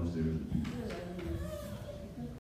see you downstairs.